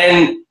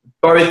 then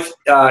both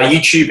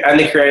YouTube and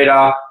the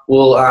creator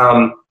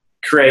will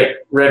create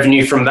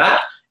revenue from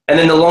that. And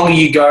then the longer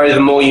you go, the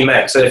more you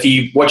make. So if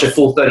you watch a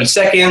full 30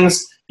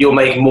 seconds, you'll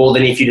make more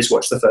than if you just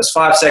watch the first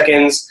 5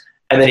 seconds.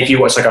 And then if you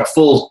watch like a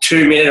full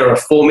 2-minute or a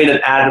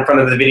 4-minute ad in front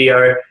of the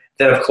video,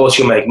 then of course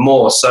you'll make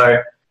more. So,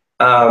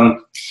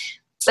 but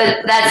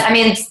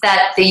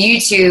that the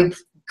YouTube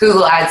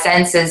Google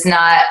AdSense is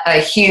not a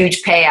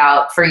huge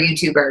payout for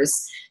YouTubers.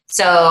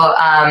 So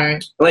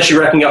unless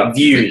you're racking up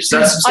views,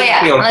 that's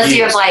unless views.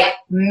 You have like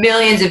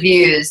millions of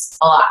views,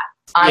 a lot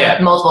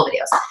on multiple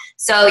videos.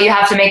 So you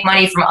have to make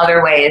money from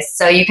other ways.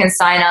 So you can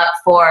sign up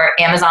for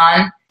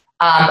Amazon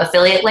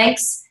affiliate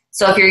links.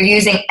 So if you're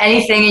using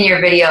anything in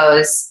your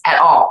videos at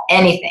all,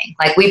 anything,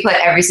 like we put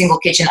every single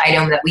kitchen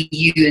item that we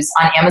use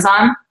on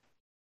Amazon,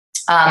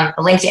 a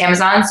link to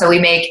Amazon. So we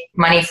make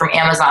money from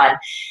Amazon.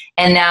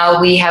 And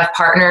now we have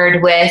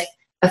partnered with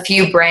a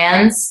few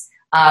brands.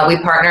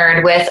 We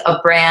partnered with a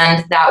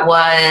brand that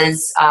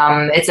was,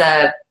 it's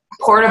a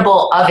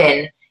portable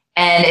oven,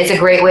 and it's a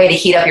great way to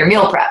heat up your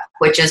meal prep,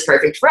 which is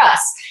perfect for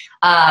us.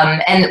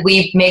 And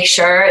we make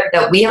sure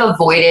that we have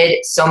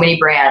avoided so many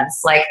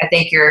brands. Like, I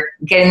think you're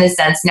getting the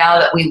sense now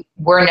that we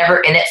were never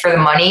in it for the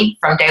money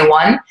from day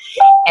one.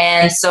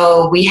 And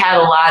so we had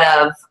a lot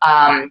of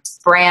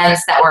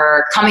brands that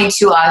were coming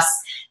to us,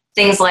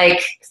 things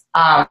like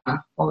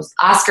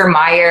Oscar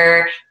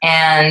Mayer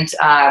and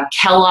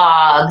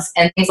Kellogg's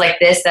and things like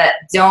this that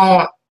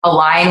don't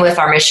align with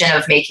our mission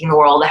of making the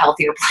world a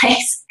healthier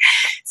place.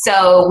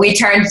 So we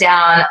turned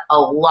down a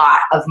lot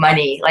of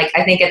money. Like,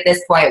 I think at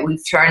this point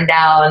we've turned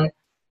down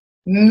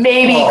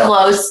maybe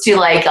close to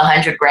like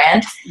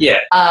 $100,000. Yeah,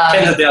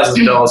 tens of thousands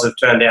of dollars have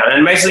turned down,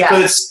 and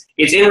basically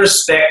it's in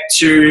respect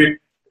to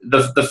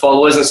the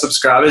followers and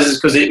subscribers is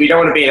because we don't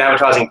want to be an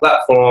advertising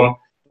platform.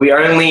 We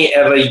only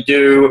ever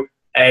do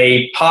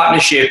a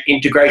partnership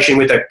integration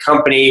with a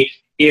company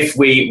if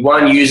we,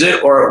 one, use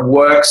it or it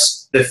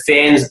works, the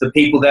fans, the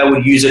people that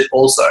would use it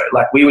also.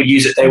 Like we would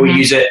use it, they would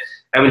use it.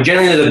 And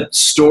generally the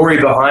story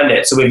behind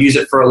it. So we've used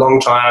it for a long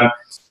time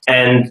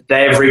and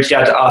they've reached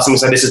out to us and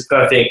said, this is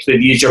perfect.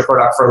 We've used your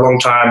product for a long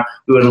time.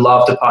 We would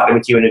love to partner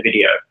with you in a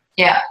video.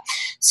 Yeah.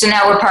 So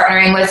now we're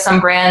partnering with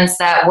some brands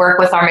that work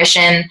with our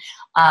mission.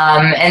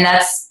 And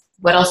that's,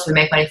 what else do we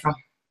make money from?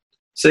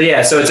 So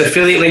yeah, so it's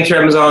affiliate link to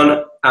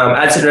Amazon,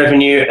 AdSense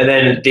revenue, and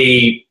then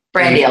the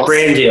brand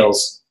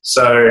deals.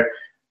 So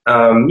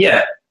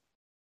yeah.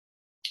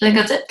 I think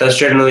that's it. That's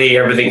generally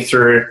everything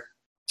through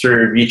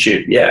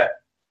YouTube. Yeah.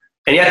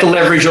 And you have to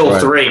leverage all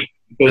three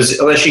because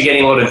unless you're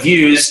getting a lot of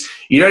views,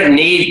 you don't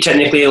need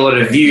technically a lot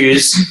of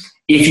views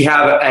if you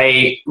have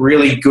a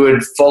really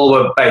good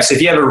follower base. If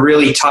you have a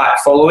really tight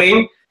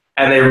following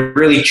and they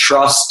really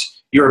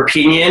trust your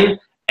opinion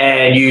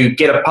and you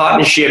get a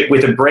partnership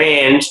with a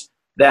brand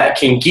that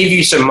can give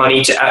you some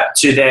money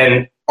to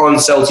then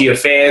on-sell to your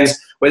fans,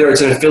 whether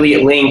it's an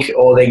affiliate link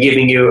or they're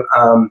giving you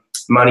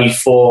money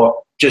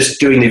for just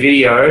doing the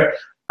video,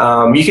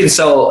 you can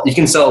sell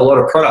a lot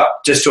of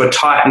product just to a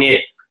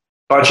tight-knit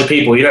bunch of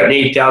people. You don't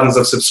need thousands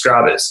of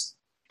subscribers.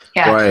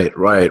 Yeah.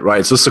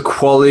 Right. So it's the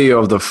quality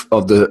of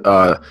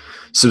the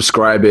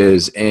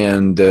subscribers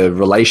and the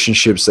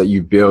relationships that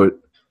you build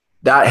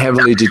that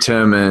heavily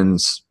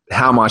determines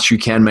how much you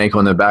can make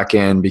on the back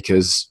end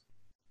because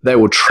they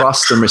will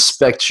trust and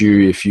respect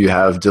you if you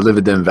have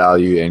delivered them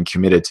value and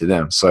committed to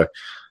them. So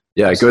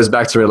yeah, it goes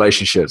back to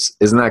relationships.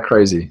 Isn't that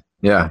crazy?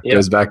 Yeah, it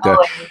goes back there.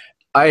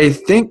 I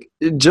think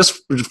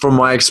just from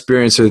my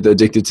experience with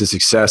Addicted to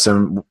Success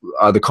and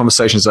the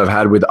conversations I've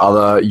had with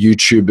other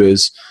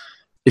YouTubers,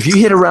 if you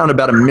hit around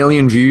about 1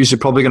 million views, you're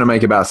probably going to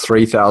make about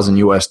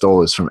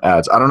 $3,000 from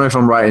ads. I don't know if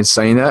I'm right in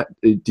saying that.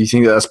 Do you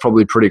think that's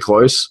probably pretty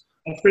close?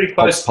 It's pretty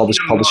close.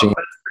 Publishing. But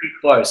it's pretty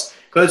close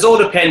because it's all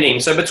depending.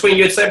 So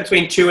you'd say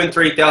between $2,000 and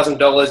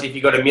 $3,000 if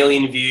you got 1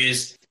 million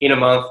views in a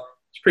month.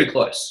 It's pretty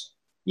close.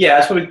 Yeah,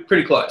 it's probably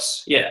pretty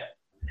close. Yeah,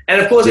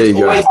 and of course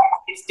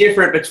it's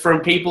different, but from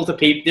people to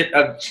people,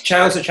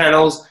 channels to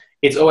channels,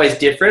 it's always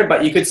different.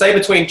 But you could say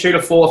between 2,000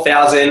 to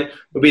 4,000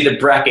 would be the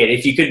bracket.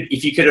 If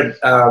you could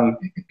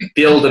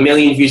build 1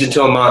 million views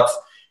into a month,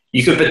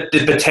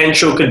 the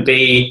potential could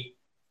be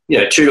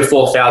 $2,000 to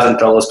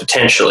 $4,000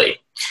 potentially.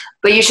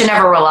 But you should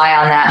never rely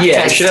on that.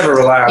 Yeah, you should never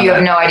rely on that. You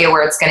have no idea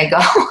where it's going to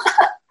go.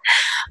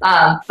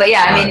 But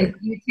yeah, I mean,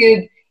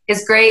 YouTube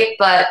is great,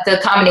 but the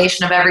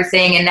combination of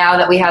everything, and now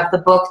that we have the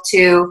book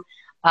too,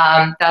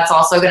 that's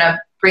also going to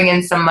bring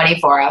in some money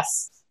for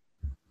us.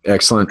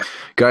 Excellent.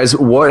 Guys,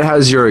 what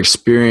has your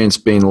experience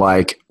been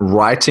like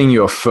writing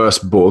your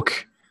first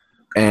book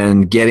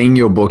and getting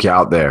your book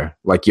out there?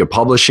 Like your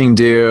publishing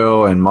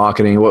deal and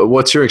marketing,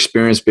 what's your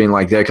experience been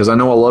like there? Because I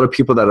know a lot of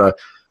people that are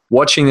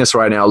watching this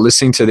right now,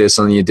 listening to this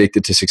on the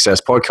Addicted to Success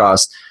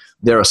podcast,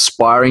 they're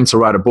aspiring to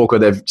write a book or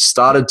they've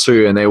started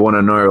to and they want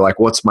to know like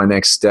what's my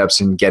next steps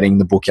in getting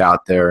the book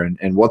out there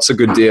and what's a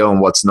good deal and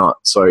what's not.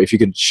 So if you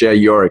could share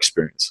your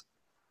experience.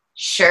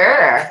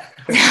 Sure.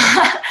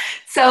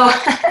 So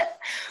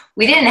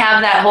we didn't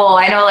have that whole,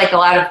 I know like a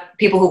lot of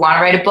people who want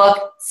to write a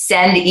book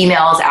send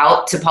emails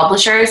out to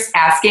publishers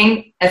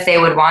asking if they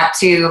would want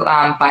to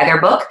buy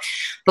their book.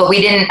 But we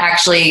didn't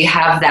actually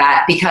have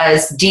that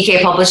because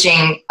DK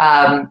Publishing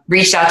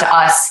reached out to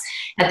us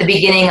at the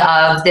beginning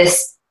of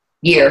this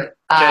year.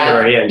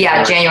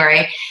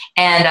 January.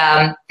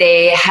 And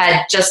they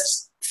had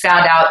just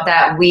found out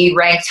that we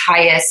ranked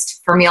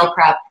highest for meal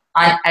prep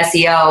on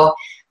SEO.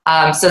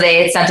 So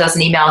they had sent us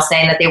an email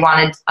saying that they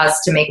wanted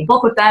us to make a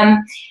book with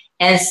them.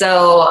 And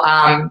so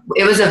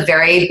it was a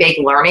very big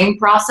learning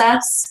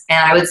process. And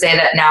I would say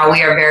that now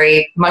we are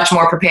very much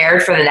more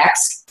prepared for the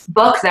next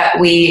book that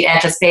we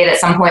anticipate at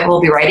some point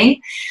we'll be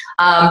writing.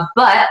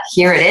 But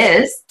here it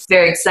is. It's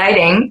very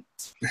exciting.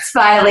 It's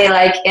finally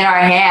like in our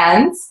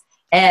hands.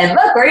 And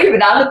look, we're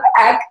even on the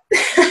back.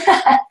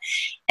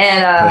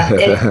 And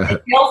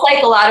it feels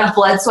like a lot of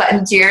blood, sweat,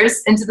 and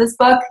tears into this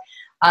book.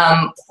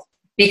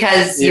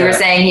 Because you were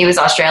saying he was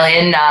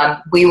Australian.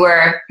 We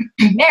were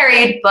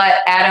married, but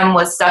Adam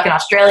was stuck in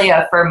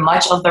Australia for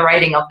much of the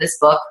writing of this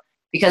book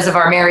because of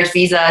our marriage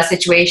visa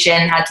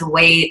situation, had to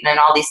wait and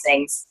all these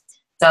things.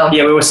 So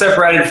yeah, we were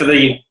separated for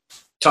the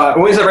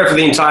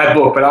entire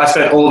book, but I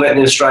spent all of it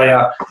in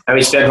Australia and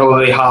we spent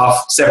probably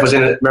half. Steph was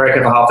in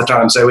America for half the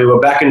time. So we were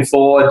back and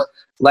forth,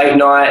 late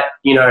night,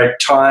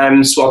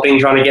 time swapping,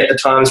 trying to get the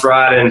times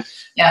right and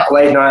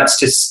late nights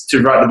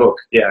to write the book.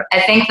 Yeah.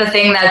 I think the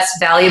thing that's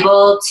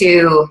valuable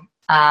to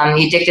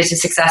the Addicted to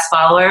Success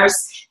followers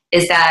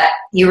is that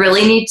you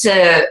really need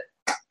to,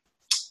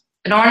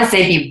 I don't want to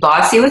say be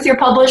bossy with your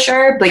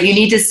publisher, but you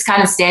need to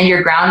kind of stand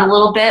your ground a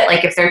little bit.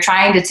 Like if they're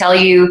trying to tell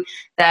you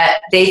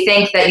that they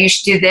think that you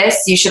should do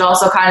this, you should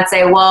also kind of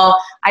say, well,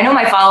 I know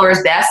my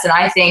followers best and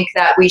I think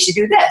that we should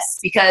do this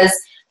because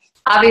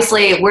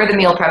obviously we're the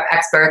meal prep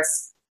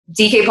experts.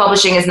 DK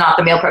Publishing is not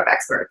the meal prep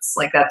experts.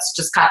 Like that's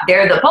just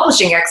they're the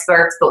publishing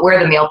experts, but we're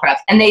the meal prep.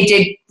 And they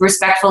did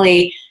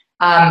respectfully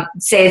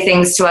say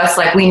things to us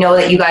like, we know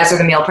that you guys are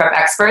the meal prep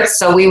experts.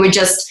 So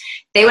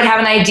they would have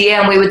an idea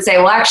and we would say,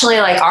 well, actually,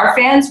 like our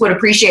fans would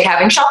appreciate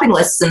having shopping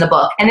lists in the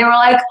book. And they were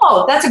like,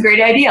 oh, that's a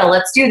great idea.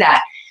 Let's do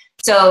that.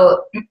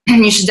 So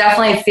you should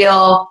definitely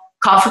feel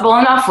comfortable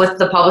enough with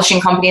the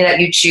publishing company that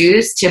you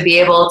choose to be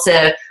able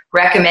to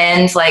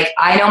recommend, like,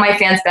 I know my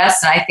fans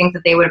best and I think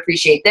that they would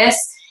appreciate this.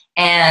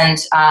 And,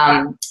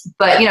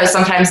 but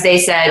sometimes they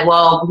said,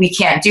 well, we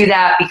can't do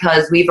that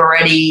because we've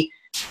already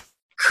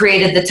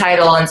created the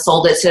title and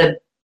sold it to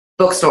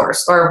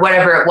bookstores or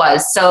whatever it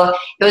was. So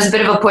it was a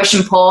bit of a push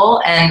and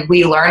pull and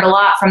we learned a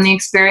lot from the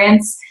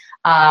experience.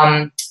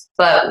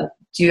 But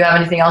do you have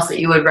anything else that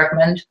you would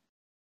recommend?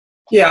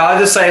 Yeah, I'll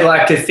just say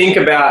like to think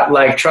about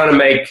like trying to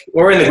make,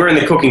 we're in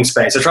the cooking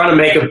space. So trying to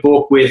make a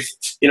book with,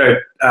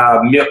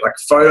 like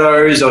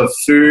photos of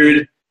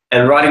food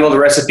and writing all the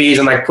recipes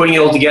and like putting it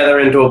all together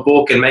into a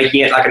book and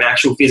making it like an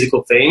actual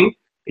physical thing.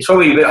 It's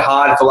probably a bit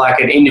hard for like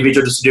an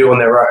individual just to do on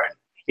their own.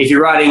 If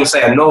you're writing,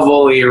 say, a novel,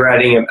 or you're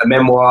writing a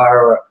memoir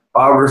or a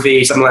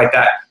biography, something like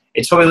that,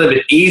 it's probably a little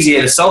bit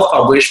easier to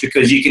self-publish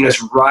because you can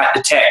just write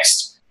the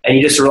text and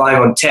you're just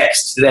relying on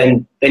text.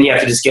 Then you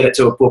have to just get it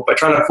to a book. But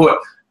trying to put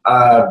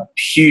a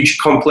huge,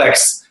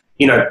 complex,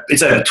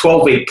 it's a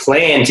 12-week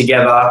plan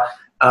together.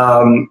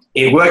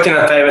 It worked in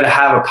our favor to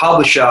have a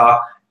publisher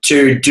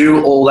to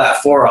do all that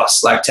for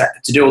us, like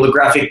to do all the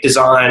graphic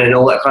design and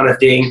all that kind of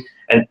thing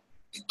and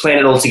plan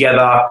it all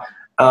together.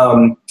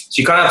 So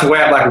you kind of have to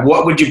weigh up like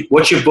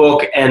what's your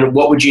book and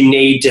what would you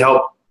need to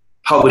help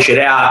publish it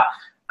out?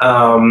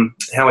 How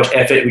much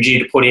effort would you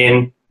need to put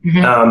in?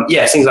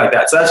 Things like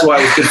that. So that's why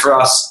it was good for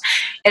us.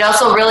 It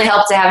also really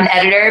helped to have an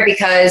editor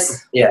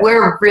because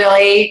we're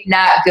really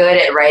not good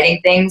at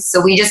writing things. So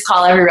we just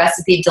call every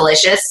recipe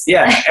delicious.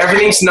 Yeah,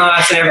 everything's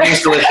nice and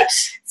everything's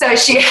delicious. So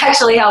she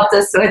actually helped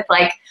us with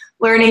like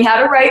learning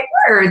how to write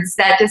words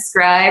that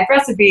describe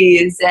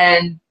recipes.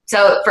 And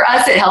so for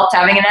us, it helped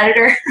having an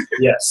editor.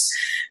 Yes.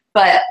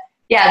 But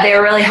yeah, they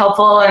were really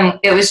helpful and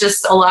it was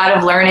just a lot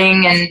of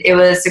learning and it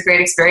was a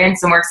great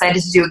experience and we're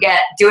excited to do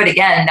it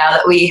again now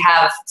that we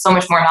have so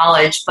much more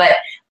knowledge. But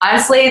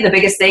honestly, the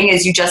biggest thing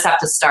is you just have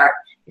to start.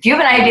 If you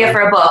have an idea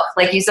for a book,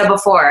 like you said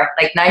before,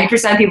 like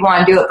 90% of people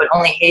want to do it, but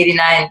only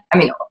 89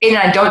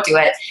 don't do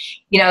it.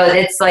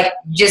 It's like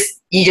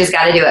you just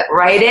got to do it.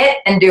 Write it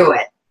and do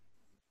it.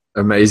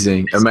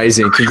 Amazing.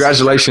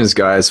 Congratulations,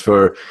 guys,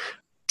 for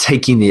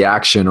taking the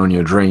action on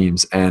your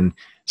dreams and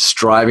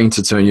striving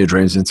to turn your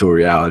dreams into a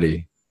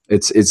reality.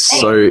 It's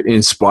so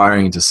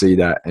inspiring to see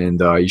that, and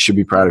you should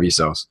be proud of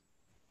yourselves.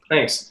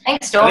 Thanks,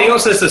 Joel. I think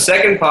also the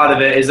second part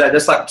of it is that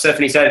just like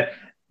Stephanie said,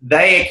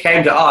 they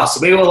came to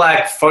us. We were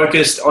like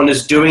focused on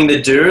just doing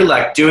the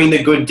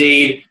good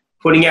deed,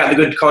 putting out the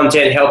good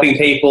content, helping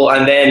people,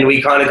 and then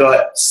we kind of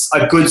got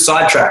a good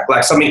sidetrack.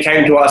 Like somebody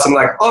came to us and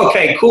like, oh,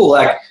 okay, cool.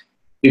 Like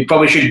we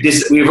probably should.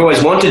 We've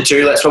always wanted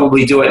to. Let's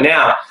probably do it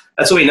now.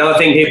 That's another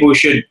thing people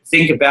should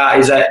think about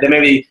is that they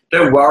maybe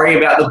don't worry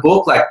about the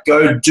book. Like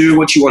go do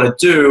what you want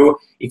to do.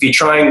 If you're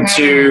trying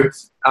to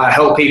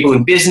help people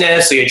in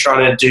business or you're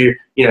trying to do,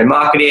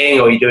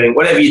 marketing or you're doing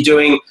whatever you're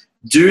doing,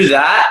 do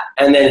that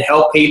and then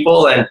help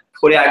people and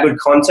put out good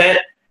content.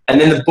 And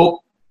then the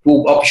book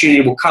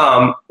opportunity will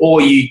come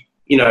or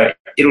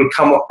it'll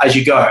come as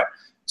you go.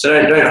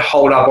 So don't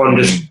hold up on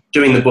just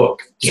doing the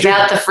book. Give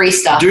out the free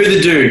stuff. Do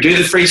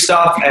the free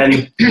stuff and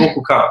the book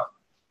will come.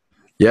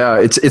 Yeah,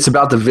 it's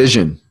about the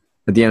vision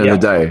at the end of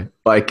the day.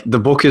 Like the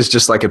book is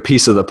just like a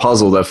piece of the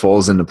puzzle that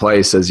falls into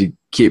place as you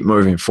keep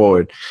moving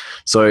forward.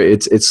 So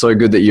it's so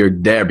good that you're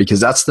there because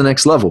that's the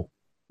next level.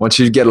 Once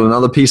you get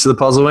another piece of the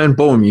puzzle in,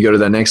 boom, you go to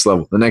the next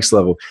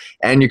level.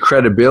 And your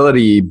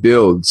credibility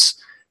builds.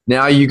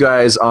 Now you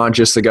guys aren't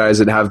just the guys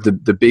that have the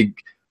big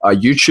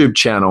YouTube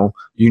channel.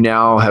 You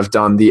now have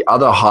done the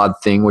other hard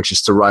thing, which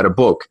is to write a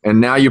book.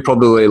 And now you're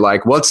probably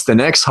like, what's the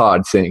next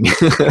hard thing?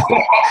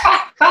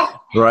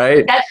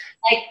 Right?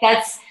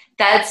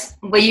 That's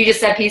what you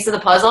just said, piece of the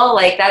puzzle.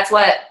 Like that's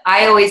what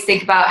I always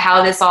think about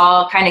how this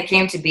all kind of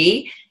came to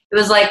be. It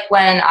was like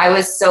when I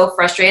was so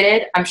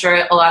frustrated, I'm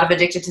sure a lot of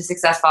Addicted to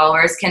Success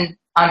followers can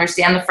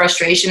understand the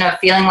frustration of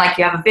feeling like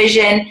you have a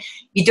vision,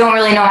 you don't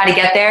really know how to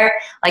get there.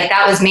 Like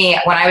that was me.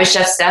 When I was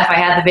Chef Steph, I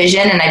had the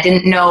vision and I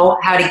didn't know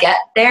how to get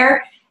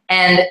there.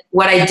 And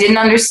what I didn't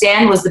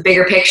understand was the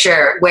bigger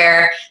picture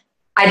where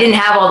I didn't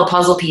have all the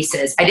puzzle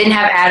pieces. I didn't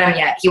have Adam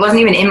yet. He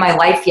wasn't even in my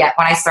life yet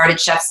when I started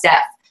Chef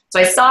Steph. So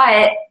I saw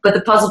it, but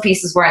the puzzle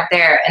pieces weren't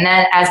there. And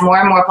then as more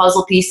and more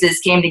puzzle pieces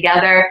came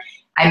together,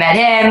 I met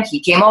him, he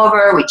came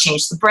over, we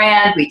changed the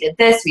brand, we did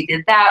this, we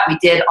did that, we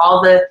did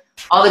all the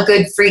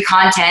good free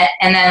content.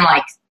 And then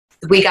like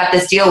we got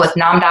this deal with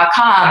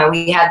nom.com and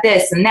we had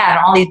this and that and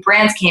all these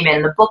brands came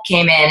in, the book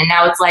came in, and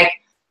now it's like,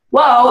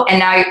 whoa. And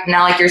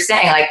now like you're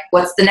saying, like,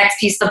 what's the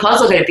next piece of the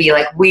puzzle going to be?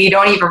 Like, we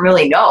don't even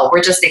really know.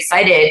 We're just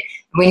excited.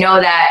 We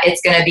know that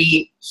it's going to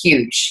be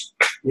huge.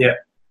 Yeah.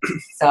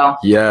 So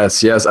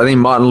yes. I think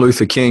Martin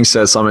Luther King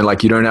says something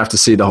like, you don't have to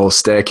see the whole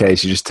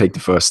staircase. You just take the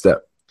first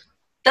step.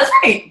 That's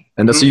right.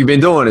 And that's what you've been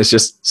doing. It's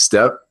just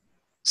step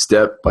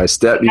by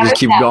step. You just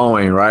keep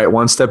going, right?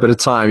 One step at a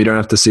time. You don't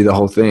have to see the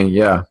whole thing.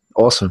 Yeah.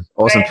 Awesome.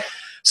 Right.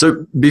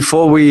 So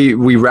before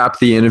we wrap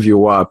the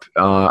interview up,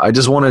 I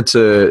just wanted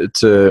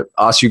to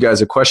ask you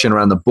guys a question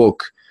around the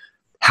book.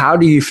 How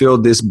do you feel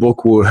this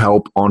book will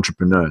help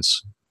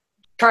entrepreneurs?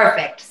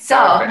 Perfect.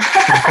 So,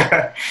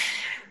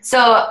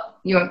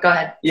 you want go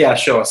ahead? Yeah,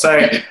 sure.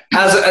 So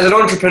as an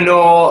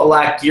entrepreneur,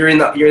 like you're in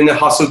the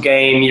hustle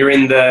game, you're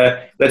in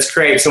the let's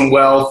create some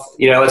wealth,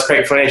 let's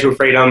create financial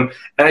freedom.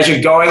 And as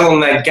you're going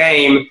along that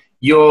game,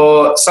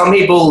 some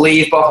people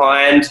leave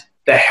behind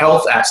the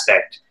health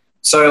aspect.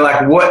 So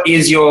like, what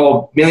is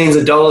your millions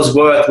of dollars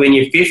worth when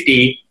you're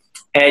 50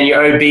 and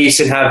you're obese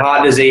and have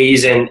heart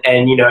disease and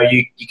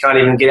you can't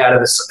even get out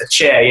of a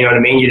chair, you know what I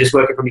mean? You're just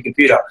working from your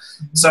computer.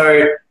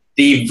 So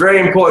the very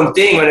important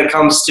thing when it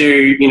comes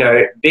to,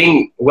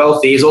 being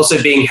wealthy is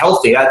also being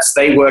healthy.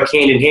 They work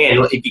hand in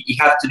hand. You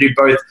have to do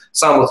both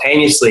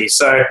simultaneously.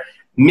 So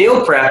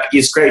meal prep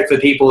is great for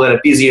people that are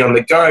busy on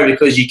the go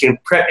because you can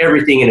prep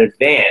everything in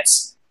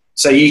advance.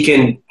 So you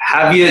can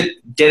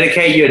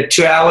dedicate your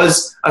 2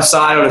 hours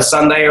aside on a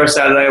Sunday or a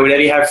Saturday,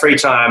 whenever you have free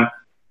time,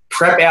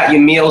 prep out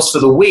your meals for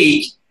the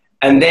week,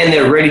 and then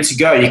they're ready to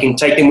go. You can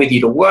take them with you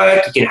to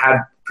work. You can have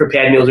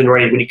prepared meals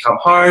ready when you come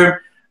home.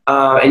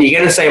 And you're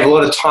going to save a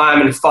lot of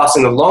time and fuss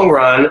in the long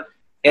run.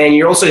 And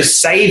you're also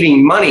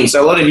saving money.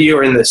 So a lot of you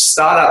are in the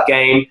startup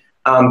game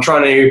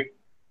trying to,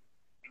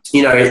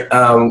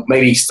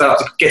 maybe start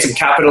to get some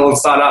capital and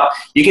start up.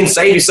 You can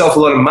save yourself a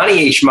lot of money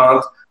each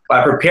month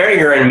by preparing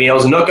your own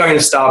meals and not going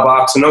to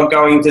Starbucks and not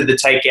going to the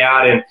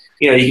takeout. And,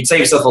 you can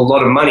save yourself a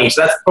lot of money.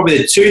 So that's probably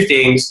the two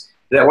things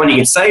that one, you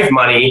can save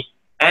money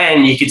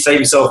and you can save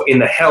yourself in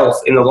the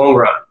health in the long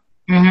run.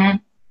 Mm-hmm.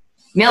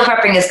 Meal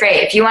prepping is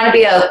great. If you want to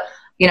be a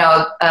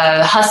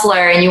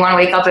hustler and you want to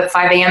wake up at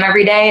 5 a.m.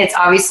 every day, it's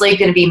obviously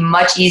going to be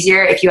much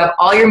easier if you have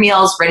all your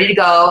meals ready to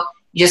go.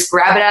 You just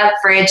grab it out of the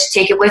fridge,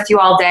 take it with you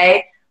all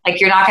day. Like,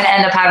 you're not going to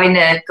end up having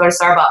to go to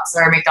Starbucks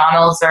or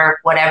McDonald's or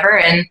whatever.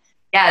 And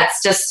yeah,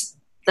 it's just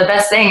the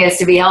best thing is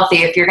to be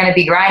healthy. If you're going to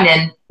be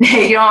grinding,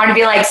 you don't want to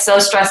be like so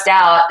stressed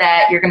out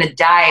that you're going to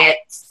die at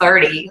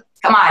 30.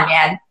 Come on,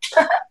 man.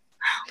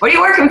 What are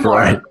you working for?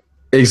 Right.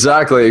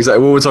 Exactly. We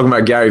were talking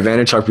about Gary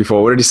Vaynerchuk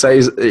before. What did he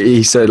say?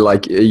 He said,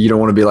 like, you don't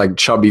want to be like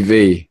Chubby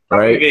V,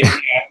 right?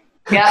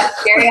 Yeah.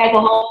 Gary has a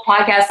whole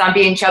podcast on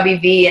being Chubby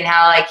V and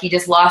how, like, he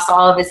just lost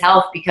all of his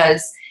health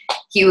because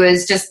he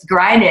was just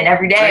grinding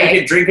every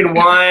day. Drinking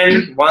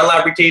wine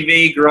library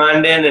TV,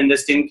 grinding, and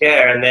just didn't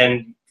care. And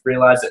then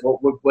realized that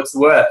what's the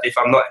worth if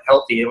I'm not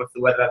healthy? What's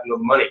the worth of having all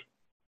the money?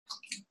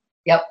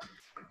 Yep.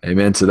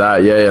 Amen to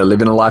that. Yeah.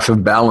 Living a life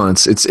of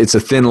balance. It's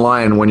a thin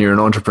line when you're an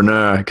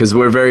entrepreneur because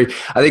I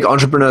think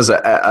entrepreneurs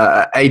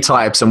are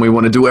A-types and we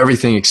want to do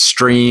everything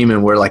extreme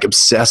and we're like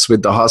obsessed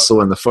with the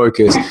hustle and the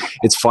focus.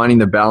 It's finding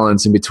the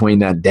balance in between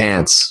that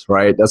dance,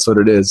 right? That's what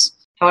it is.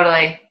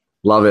 Totally.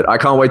 Love it. I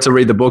can't wait to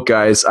read the book,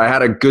 guys. I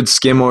had a good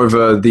skim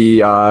over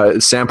the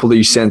sample that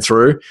you sent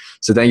through.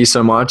 So thank you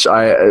so much.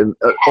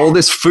 All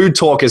this food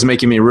talk is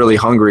making me really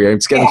hungry.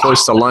 It's getting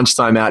close to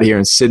lunchtime out here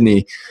in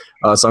Sydney.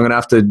 So I'm going to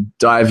have to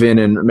dive in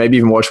and maybe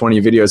even watch one of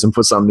your videos and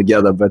put something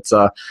together. But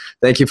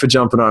thank you for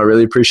jumping on. I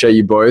really appreciate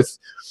you both.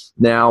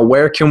 Now,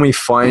 where can we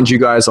find you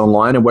guys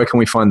online and where can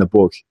we find the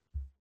book?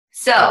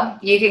 So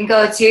you can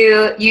go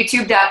to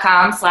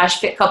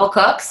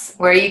youtube.com/fitcouplecooks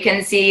where you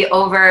can see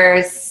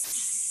over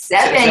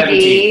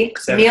 70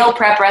 meal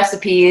prep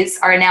recipes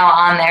are now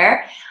on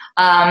there.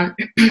 And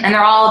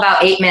they're all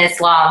about 8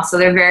 minutes long. So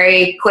they're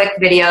very quick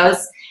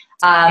videos.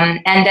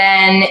 And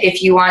then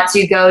if you want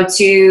to go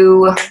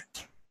to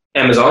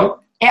Amazon.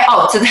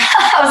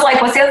 I was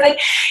like, what's the other thing?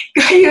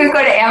 You can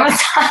go to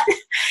Amazon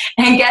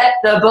and get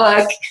the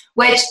book,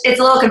 which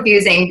it's a little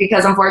confusing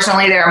because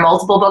unfortunately there are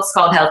multiple books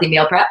called Healthy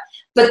Meal Prep.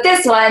 But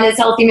this one is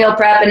Healthy Meal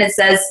Prep and it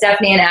says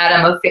Stephanie and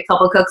Adam of Fit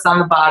Couple Cooks on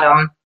the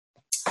bottom.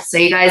 So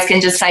you guys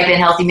can just type in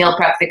Healthy Meal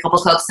Prep Fit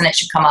Couple Cooks and it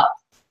should come up.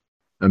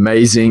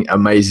 Amazing.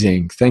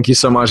 Thank you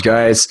so much,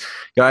 guys.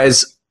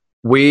 Guys,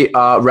 we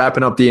are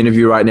wrapping up the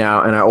interview right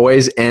now, and I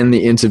always end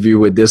the interview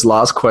with this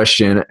last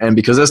question. And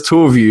because there's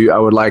two of you, I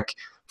would like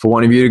for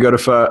one of you to go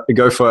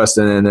first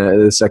and then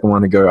the second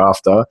one to go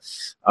after.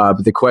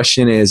 But the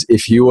question is,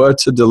 if you were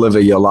to deliver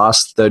your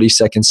last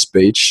 30-second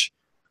speech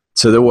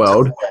to the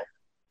world,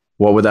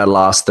 what would that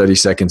last 30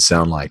 seconds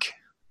sound like?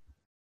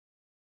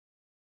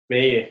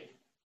 Me.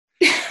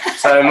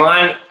 So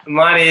mine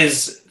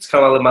is, it's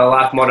kind of like my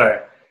life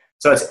motto.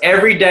 So it's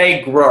every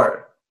day grow.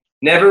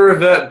 Never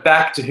revert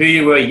back to who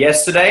you were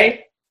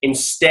yesterday.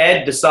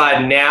 Instead,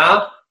 decide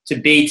now to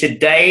be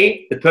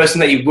today the person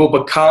that you will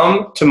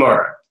become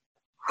tomorrow.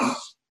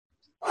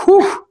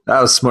 Whew, that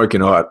was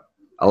smoking hot.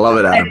 I love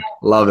it, Adam.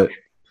 Love it.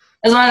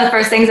 It was one of the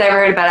first things I ever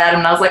heard about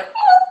Adam, and I was like,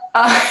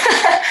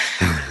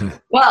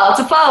 well,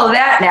 to follow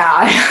that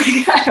now,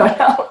 I don't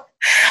know.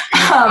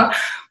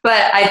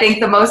 But I think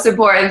the most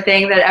important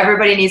thing that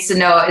everybody needs to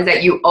know is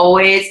that you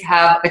always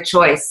have a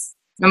choice.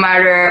 no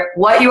matter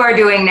what you are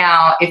doing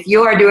now, if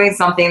you are doing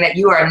something that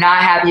you are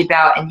not happy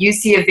about and you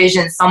see a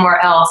vision somewhere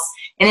else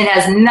and it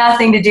has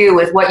nothing to do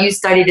with what you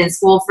studied in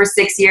school for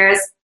 6 years,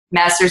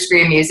 master's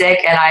degree in music,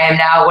 and I am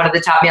now one of the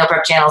top meal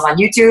prep channels on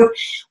YouTube.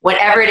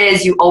 Whatever it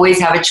is, you always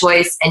have a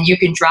choice, and you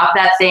can drop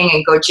that thing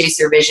and go chase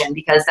your vision,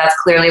 because that's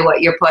clearly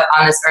what you're put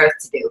on this earth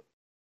to do.